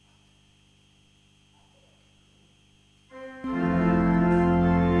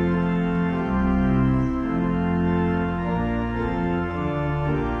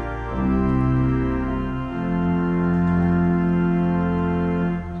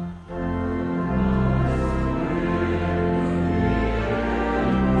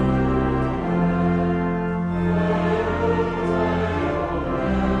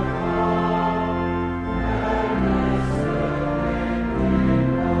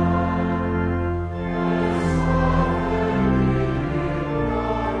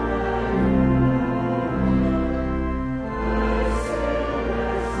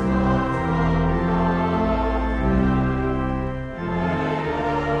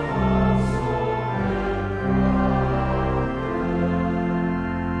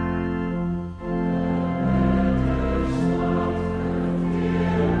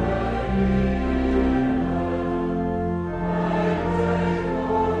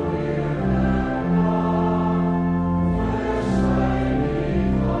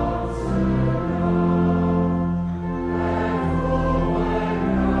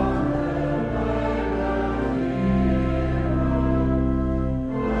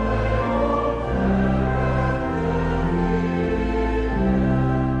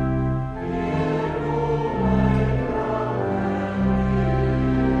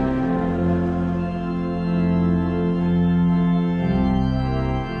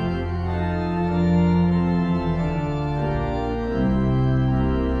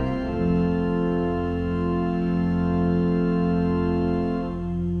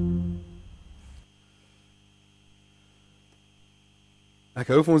 Ek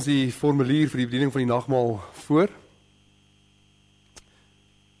hou vir ons die formulier vir die bediening van die nagmaal voor.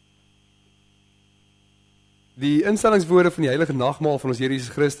 Die instellingswoorde van die heilige nagmaal van ons Here Jesus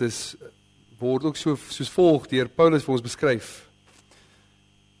Christus word ook soos volg deur Paulus vir ons beskryf.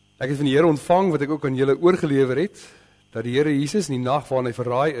 Ek het van die Here ontvang wat ek ook aan julle oorgelewer het, dat die Here Jesus in die nag waarin hy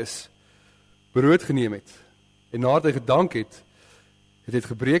verraai is, brood geneem het. En nadat hy gedank het, het hy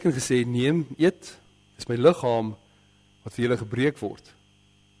gebreek en gesê, neem, eet, dis my liggaam wat vir julle gebreek word.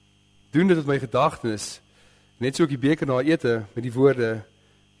 Doen dit tot my gedagtenis, net so ook die beker na ete met die woorde,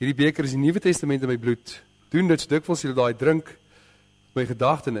 hierdie beker is die Nuwe Testament in my bloed. Doen dit so dikwels julle daai drink tot my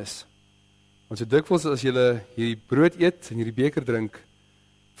gedagtenis. Want so dikwels as julle hierdie brood eet en hierdie beker drink,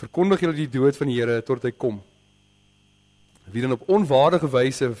 verkondig julle die dood van die Here tot hy kom. Wie dan op onwaardige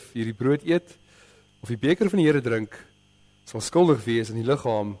wyse hierdie brood eet of die beker van die Here drink, sal skuldig wees aan die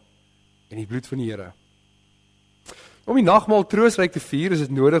liggaam en die bloed van die Here. Om die nagmaal troostryk te vier, is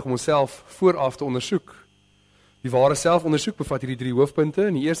dit nodig om onsself vooraf te ondersoek. Die ware selfondersoek bevat hierdie 3 hoofpunte.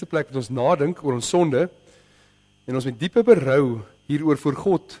 In die eerste plek moet ons nadink oor ons sonde en ons met diepe berou hieroor voor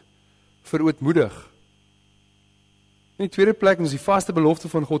God verootmoedig. In die tweede plek moet ons die vaste belofte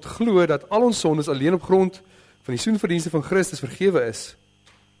van God glo dat al ons sondes alleen op grond van die soenverdienste van Christus vergewe is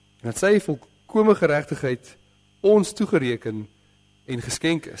en dat sy volkome geregtigheid ons toegereken en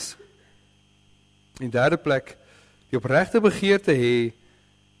geskenk is. In die derde plek die opregte begeerte hê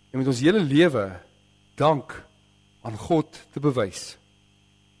en met ons hele lewe dank aan God te bewys.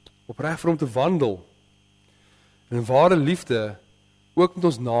 Opreg vir hom te wandel en in ware liefde ook met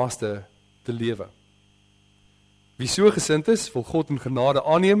ons naaste te lewe. Wie so gesind is, wil God in genade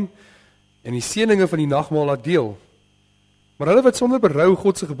aanneem en die seëninge van die nagmaal laat deel. Maar hulle wat sonder berou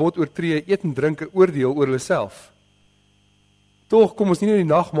God se gebod oortree, eet en drink 'n oordeel oor hulle self. Tog kom ons nie na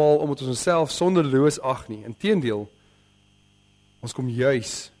die nagmaal omdat ons onsself sondeloos ag nie. Inteendeel, ons kom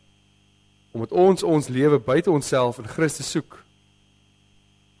juis omdat ons lewe buite onsself in Christus soek.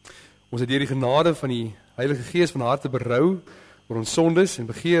 Ons het deur die genade van die Heilige Gees van harte berou oor ons sondes en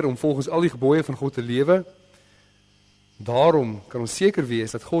begeer om volgens al die gebooie van God te lewe. Daarom kan ons seker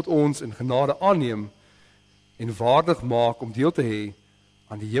wees dat God ons in genade aanneem en waardig maak om deel te hê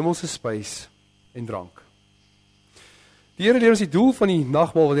aan die hemelse spys en drank. Die Here leer ons die doel van die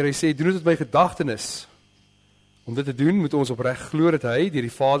nagmaal wanneer hy sê, doen dit tot my gedagtenis. Om dit te doen, moet ons opreg glo dat hy deur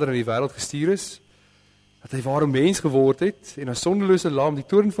die Vader in die wêreld gestuur is, dat hy ware mens geword het en as sondelose lam die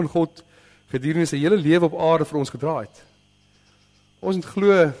toorn van God gedurende sy hele lewe op aarde vir ons gedra het. Ons moet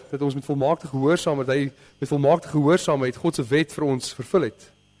glo dat ons met volmaakte gehoorsaamheid God se wet vir ons vervul het.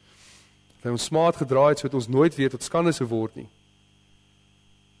 Dat hy ons smaad gedra het sodat ons nooit weer tot skande sou word nie.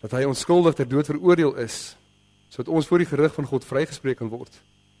 Dat hy onskuldig ter dood veroordeel is, sodat ons voor die gerig van God vrygespreek kan word.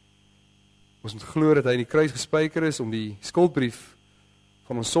 Ons moet glo dat hy in die kruis gespyker is om die skuldbrief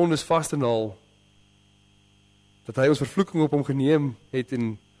van ons sondes vas te naal. Dat hy ons vervloeking op hom geneem het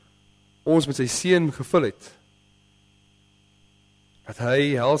en ons met sy seun gevul het. Dat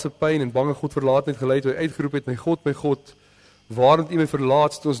hy helse pyn en bange God verlaatheid gelei toe hy uitgeroep het, my God, waarom het u my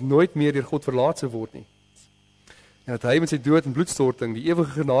verlaat, sodat ons nooit meer deur God verlaat sou word nie. En dat hy met sy dood en bloedstorting die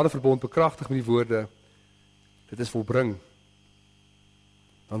ewige genadeverbond bekragtig met die woorde, dit is volbring.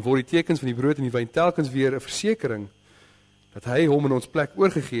 Dan word die tekens van die brood en die wyn telkens weer 'n versekering dat hy hom in ons plek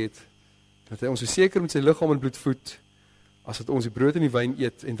oorgegee het, dat hy ons verseker met sy liggaam en bloed voed, as dat ons die brood en die wyn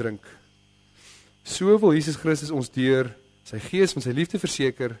eet en drink. So wil Jesus Christus ons deur sy gees van sy liefde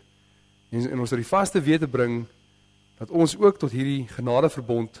verseker en ons tot die vaste wete bring dat ons ook tot hierdie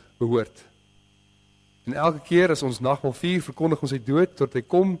genadeverbond behoort. En elke keer as ons nagmaal vier, verkondig ons sy dood tot hy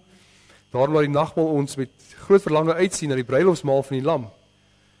kom. Daarom laat die nagmaal ons met groot verlange uitsien na die bruilofsmaal van die lam.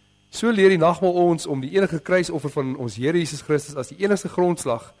 So leer die nagmaal ons om die enige kruisoffer van ons Here Jesus Christus as die enigste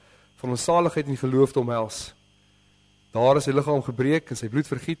grondslag van ons saligheid en geloof te omhels. Daar is sy liggaam gebreek en sy bloed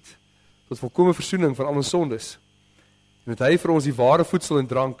vergiet tot volkomme versoening van al ons sondes. En het hy vir ons die ware voedsel en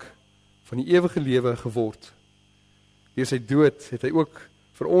drank van die ewige lewe geword. Deur sy dood het hy ook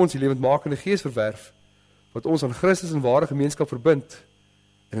vir ons die lewendmakende Gees verwerf, wat ons aan Christus in ware gemeenskap verbind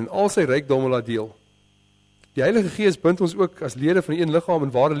en in al sy rykdomme laat deel. Die Heilige Gees bind ons ook as lede van die een liggaam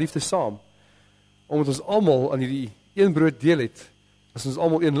in ware liefde saam, omdat ons almal aan hierdie een brood deel het, as ons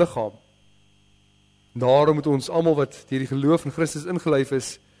almal een liggaam. Daarom moet ons almal wat deur die geloof in Christus ingelyf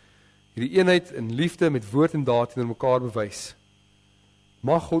is, hierdie eenheid in liefde met woord en daad teenoor mekaar bewys.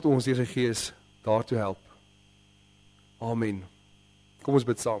 Mag God ons deur sy Gees daartoe help. Amen. Kom ons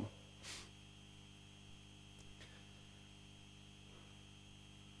bid saam.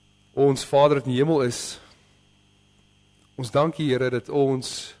 Ons Vader wat in die hemel is, ons dank U, Here, dat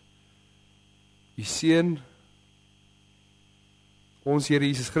ons U seun ons Here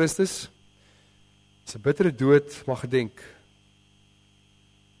Jesus Christus se bittere dood mag gedenk.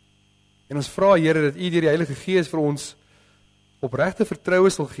 En ons vra Here dat U deur die Heilige Gees vir ons opregte vertroue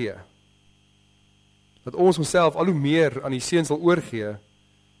sal gee. Dat ons onsself al hoe meer aan die Seun sal oorgee,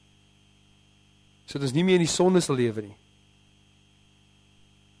 sodat ons nie meer in die sonde sal lewe nie.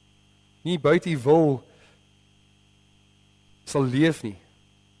 Nie buite U wil sal leef nie.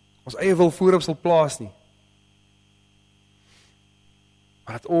 Ons eie wil voorop sal plaas nie.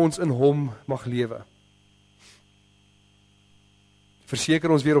 Maar dat ons in Hom mag lewe.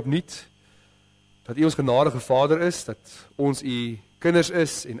 Verseker ons weer opnuut dat U ons genadige Vader is, dat ons U kinders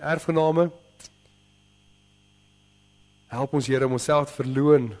is en erfgename. Help ons Here om onsself te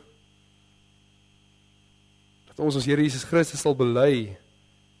verloon, dat ons Here Jesus Christus sal bely,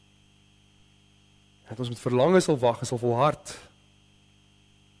 dat ons met verlange sal wag en sal volhard,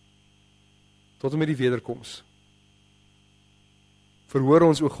 tot en met die wederkoms. Verhoor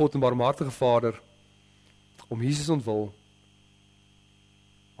ons, o God en barmhartige Vader, om Jesus ontwil.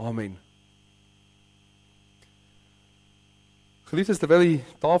 Amen. Geliefdes, terwyl die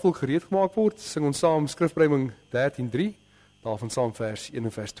tafel gereed gemaak word, sing ons saam Skrifbreiding 13:3, daarvan saam vers 1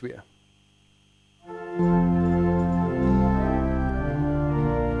 en vers 2.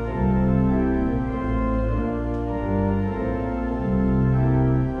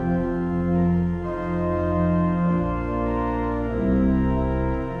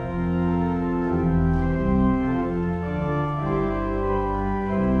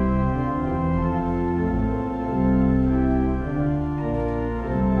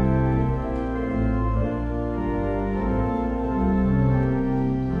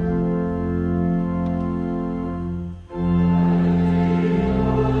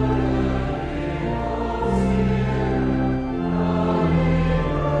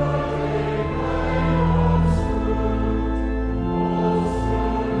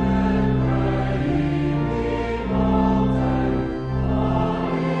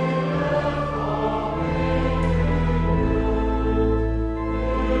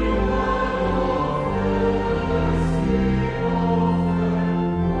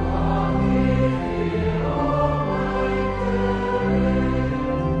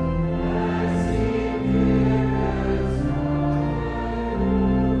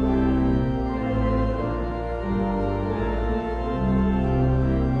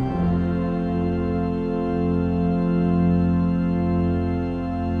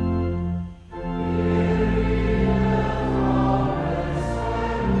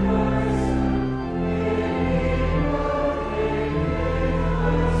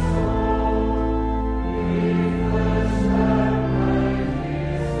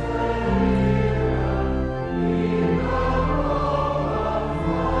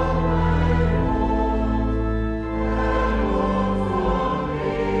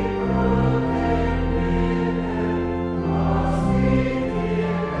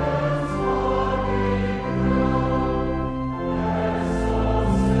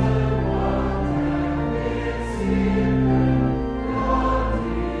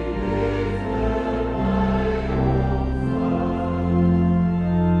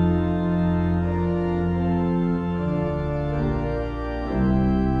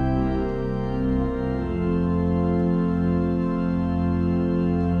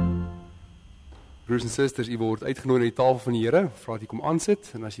 Broers en susters, u word uitgenooi na die tafel van die Here, vra dat u kom aansit,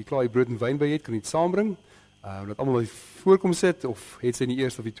 en as jy klaar die brood en wyn by het, kan jy dit saambring, dat almal by voorkom sit, of het sy in die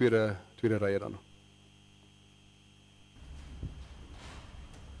eerste of die tweede rye dan.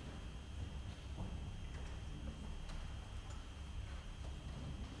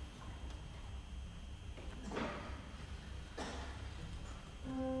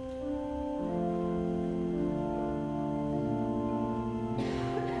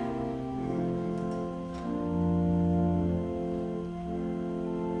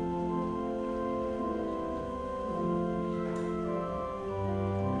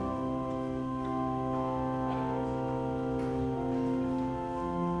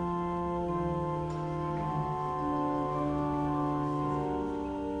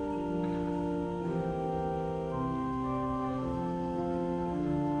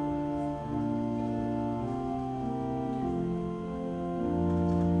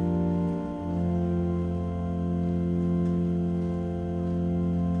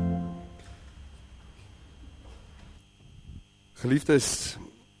 Geliefdes,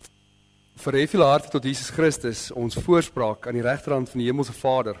 verhef julle harte tot Jesus Christus, ons voorspraak aan die regterhand van die Hemelse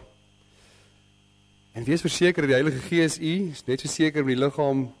Vader. En wees verseker dat die Heilige Gees u is net so seker om die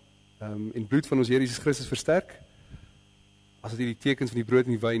liggaam en bloed van ons Here Jesus Christus versterk, as dat u die tekens van die brood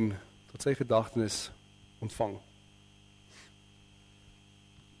en die wyn tot sy gedagtenis ontvang.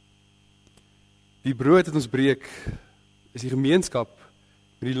 Die brood wat ons breek, is die gemeenskap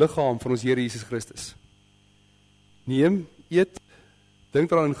met die liggaam van ons Here Jesus Christus. Neem, eet,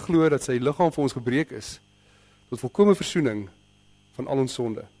 dink daaraan en glo dat sy liggaam vir ons gebreek is, tot volkome versoening van al ons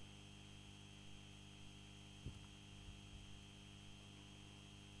sonde.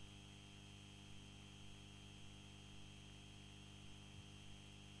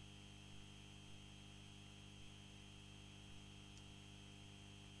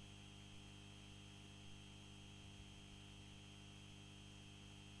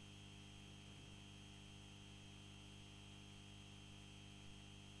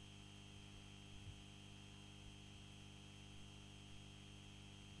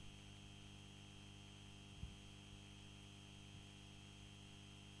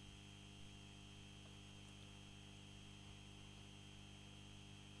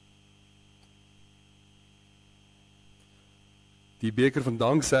 Die beker van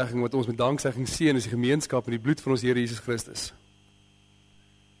danksegging wat ons met danksegging seën is die gemeenskap met die bloed van ons Here Jesus Christus.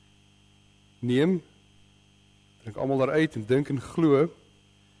 Neem, drink almal daaruit en dink en glo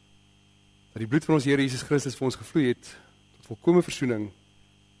dat die bloed van ons Here Jesus Christus vir ons gevloei het tot volkome versoening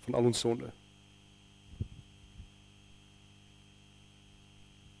van al ons sonde.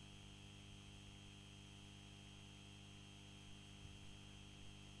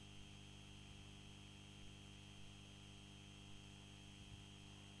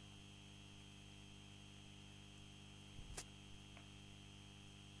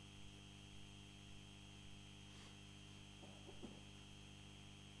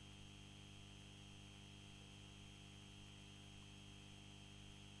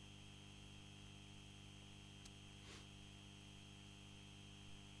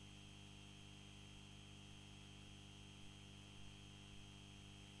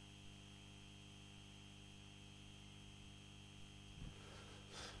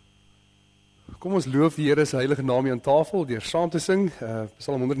 Kom ons loof die Here se heilige naam hier aan tafel deur saam te sing,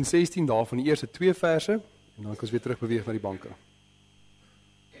 Psalm 116 daarvan die eerste 2 verse en dan kan ons weer terug beweeg na die banke.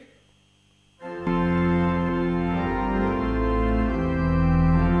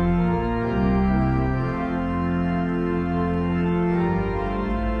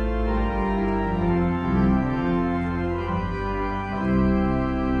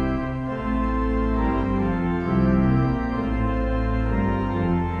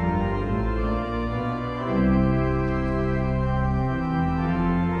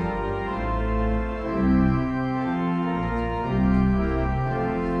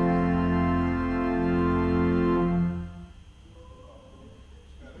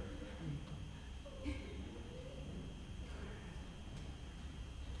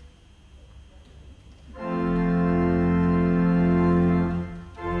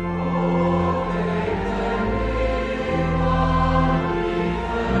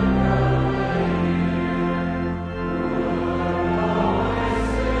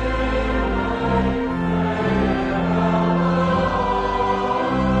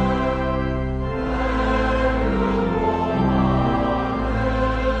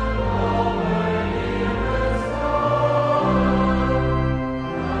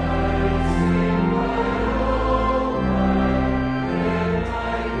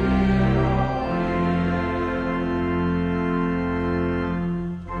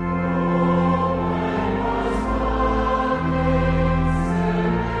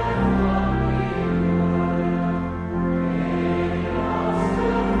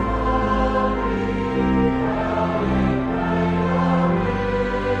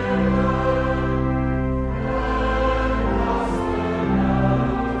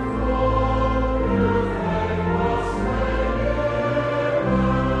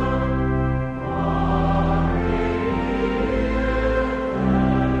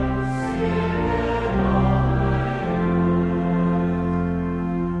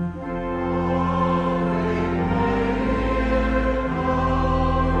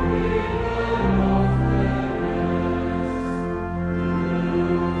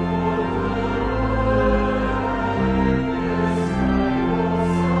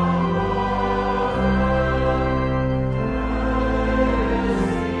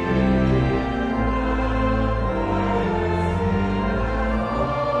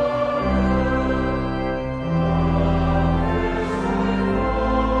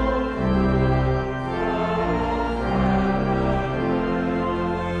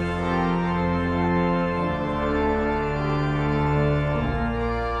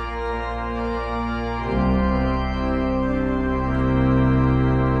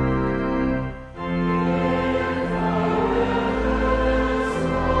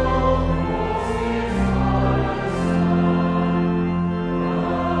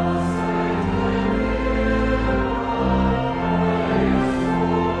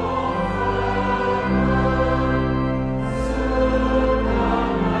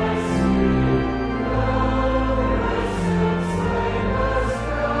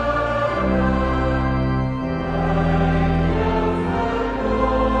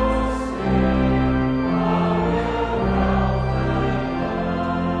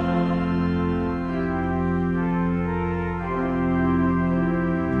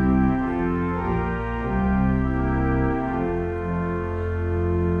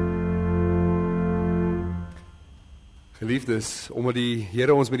 Geliefdes, omdat die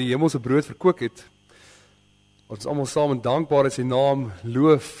Here ons met die hemelse brood verkoop het, ons almal saam in dankbaarheid sy naam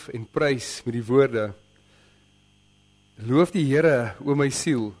loof en prys met die woorde: Loof die Here, o my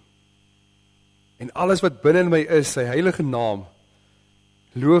siel, en alles wat binne in my is, sy heilige naam.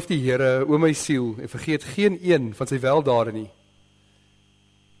 Loof die Here, o my siel, en vergeet geen een van sy weldade nie.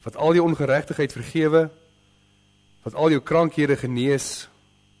 Wat al jou ongeregtigheid vergewe, wat al jou krankhede genees,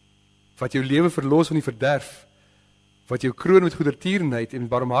 wat jou lewe verlos van die verderf, wat jou kroon met goedertierenheid en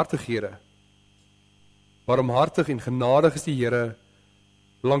barmhartighede. Barmhartig en genadig is die Here,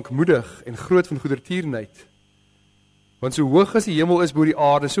 lankmoedig en groot van goedertierenheid. Want so hoog as die hemel is bo die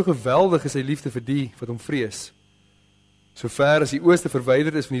aarde, so geweldig is sy liefde vir die wat hom vrees. So ver as die ooste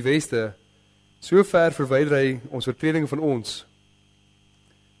verwyder is van die weste, so ver verwyder hy ons oortredinge van ons.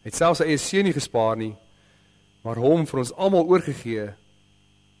 Hy het selfs sy eie seun nie gespaar nie, maar hom vir ons almal oorgegee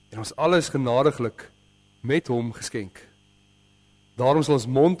en ons alles genadiglik met hom geskenk. Daarom sal ons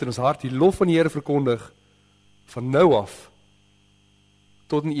mond en ons hart die lof van die Here verkondig, van nou af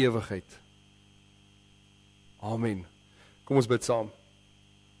tot in ewigheid. Amen. Kom ons bid saam.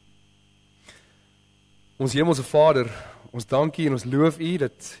 Ons hemelse Vader, ons dankie en ons loof U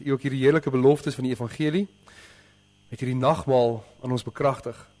dat U ook hierdie heerlike beloftes van die evangelie met hierdie nagmaal aan ons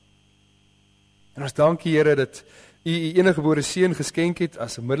bekragtig. En ons dankie Here dat U U enige gebore seun geskenk het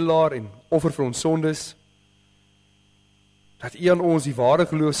as 'n middelaar en offer vir ons sondes. Dat U aan ons die ware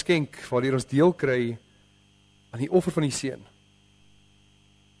geloof skenk waardeur ons deel kry aan die offer van die seun.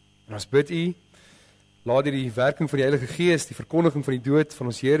 En ons bid U, laat die werking van die Heilige Gees, die verkondiging van die dood van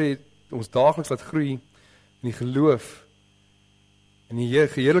ons Here ons daagliks laat groei in die geloof en die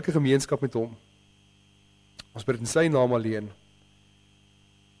heerlike gemeenskap met hom. Ons bid in sy naam alleen.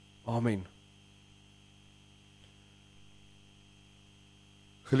 Amen.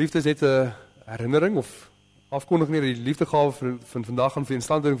 Geliefdes, net 'n herinnering of afkondiging dat die liefdegawe van vandag gaan vir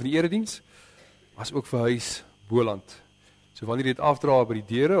instandhouding van die erediens, as ook vir huis Boland. So wanneer jy dit afdra by die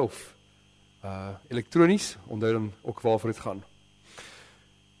deure of elektronies, onthou dan ook waarvoor dit gaan.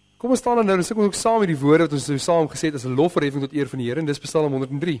 Kom ons staan dan nou, en sing ons ook saam met die woorde wat ons so saam gesê het as 'n lofverheffing tot eer van die Here, en dis Psalm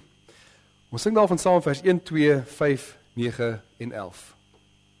 103. Ons sing daarvan saam vers 1, 2, 5, 9 en 11.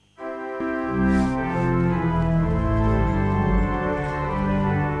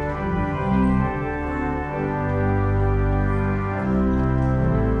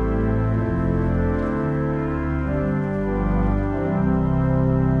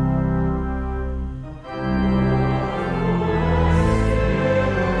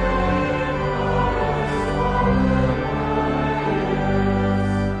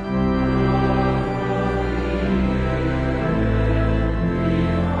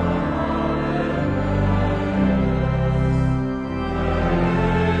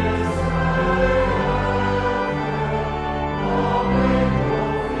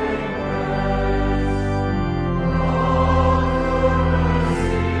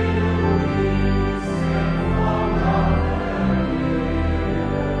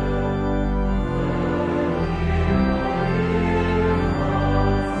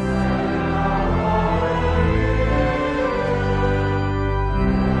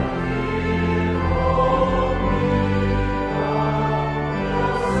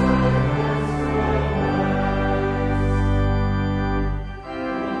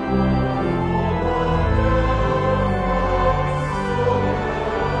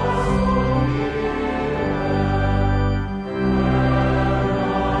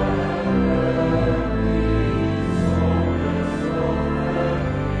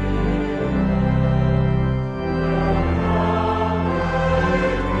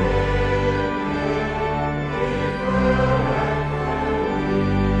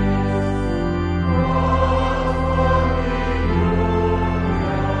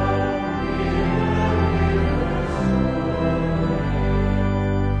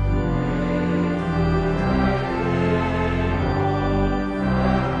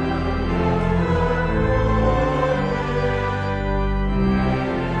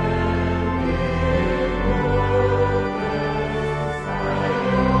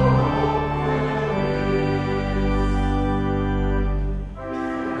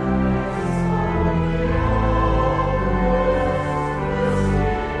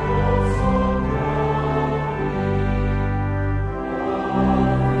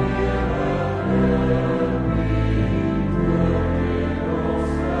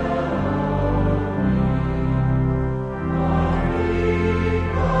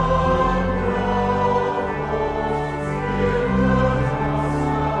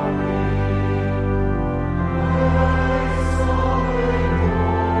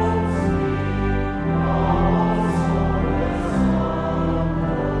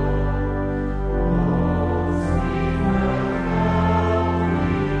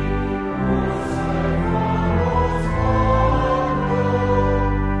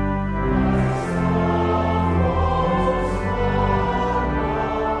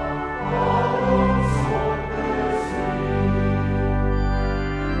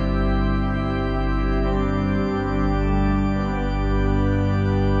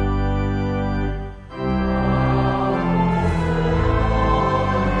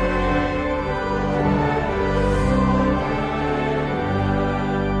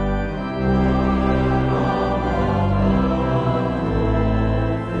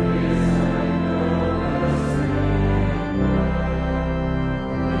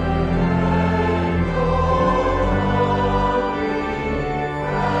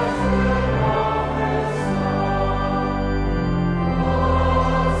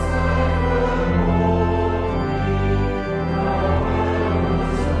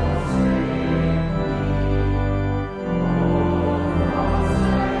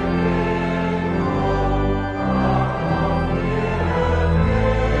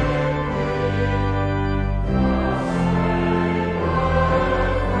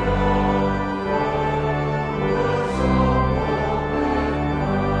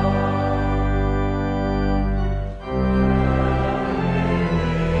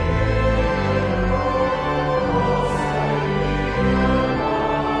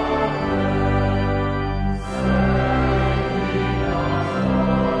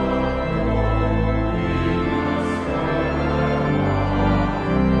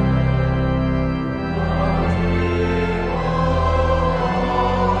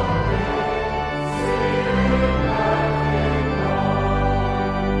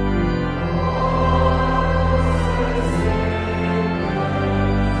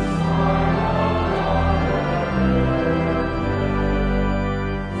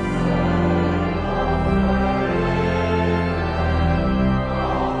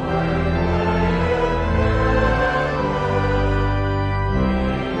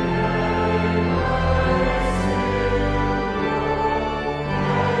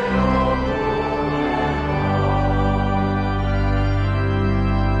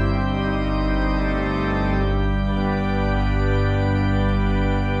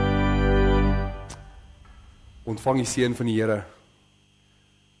 ontvang die seën van die Here.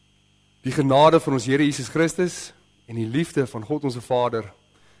 Die genade van ons Here Jesus Christus en die liefde van God ons Vader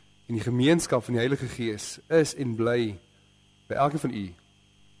en die gemeenskap van die Heilige Gees is en bly by elkeen van u.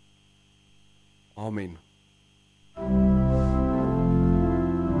 Amen.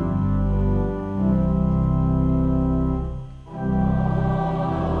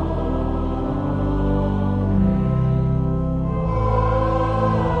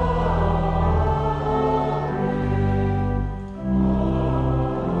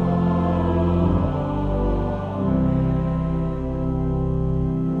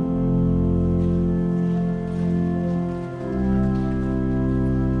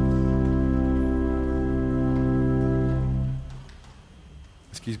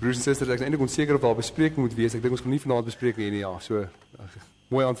 Broers en susters, ek is eintlik onseker of daar bespreking moet wees. Ek dink ons kan nie vanaand bespreek nie, ja, so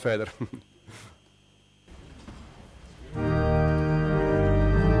mooi aan verder.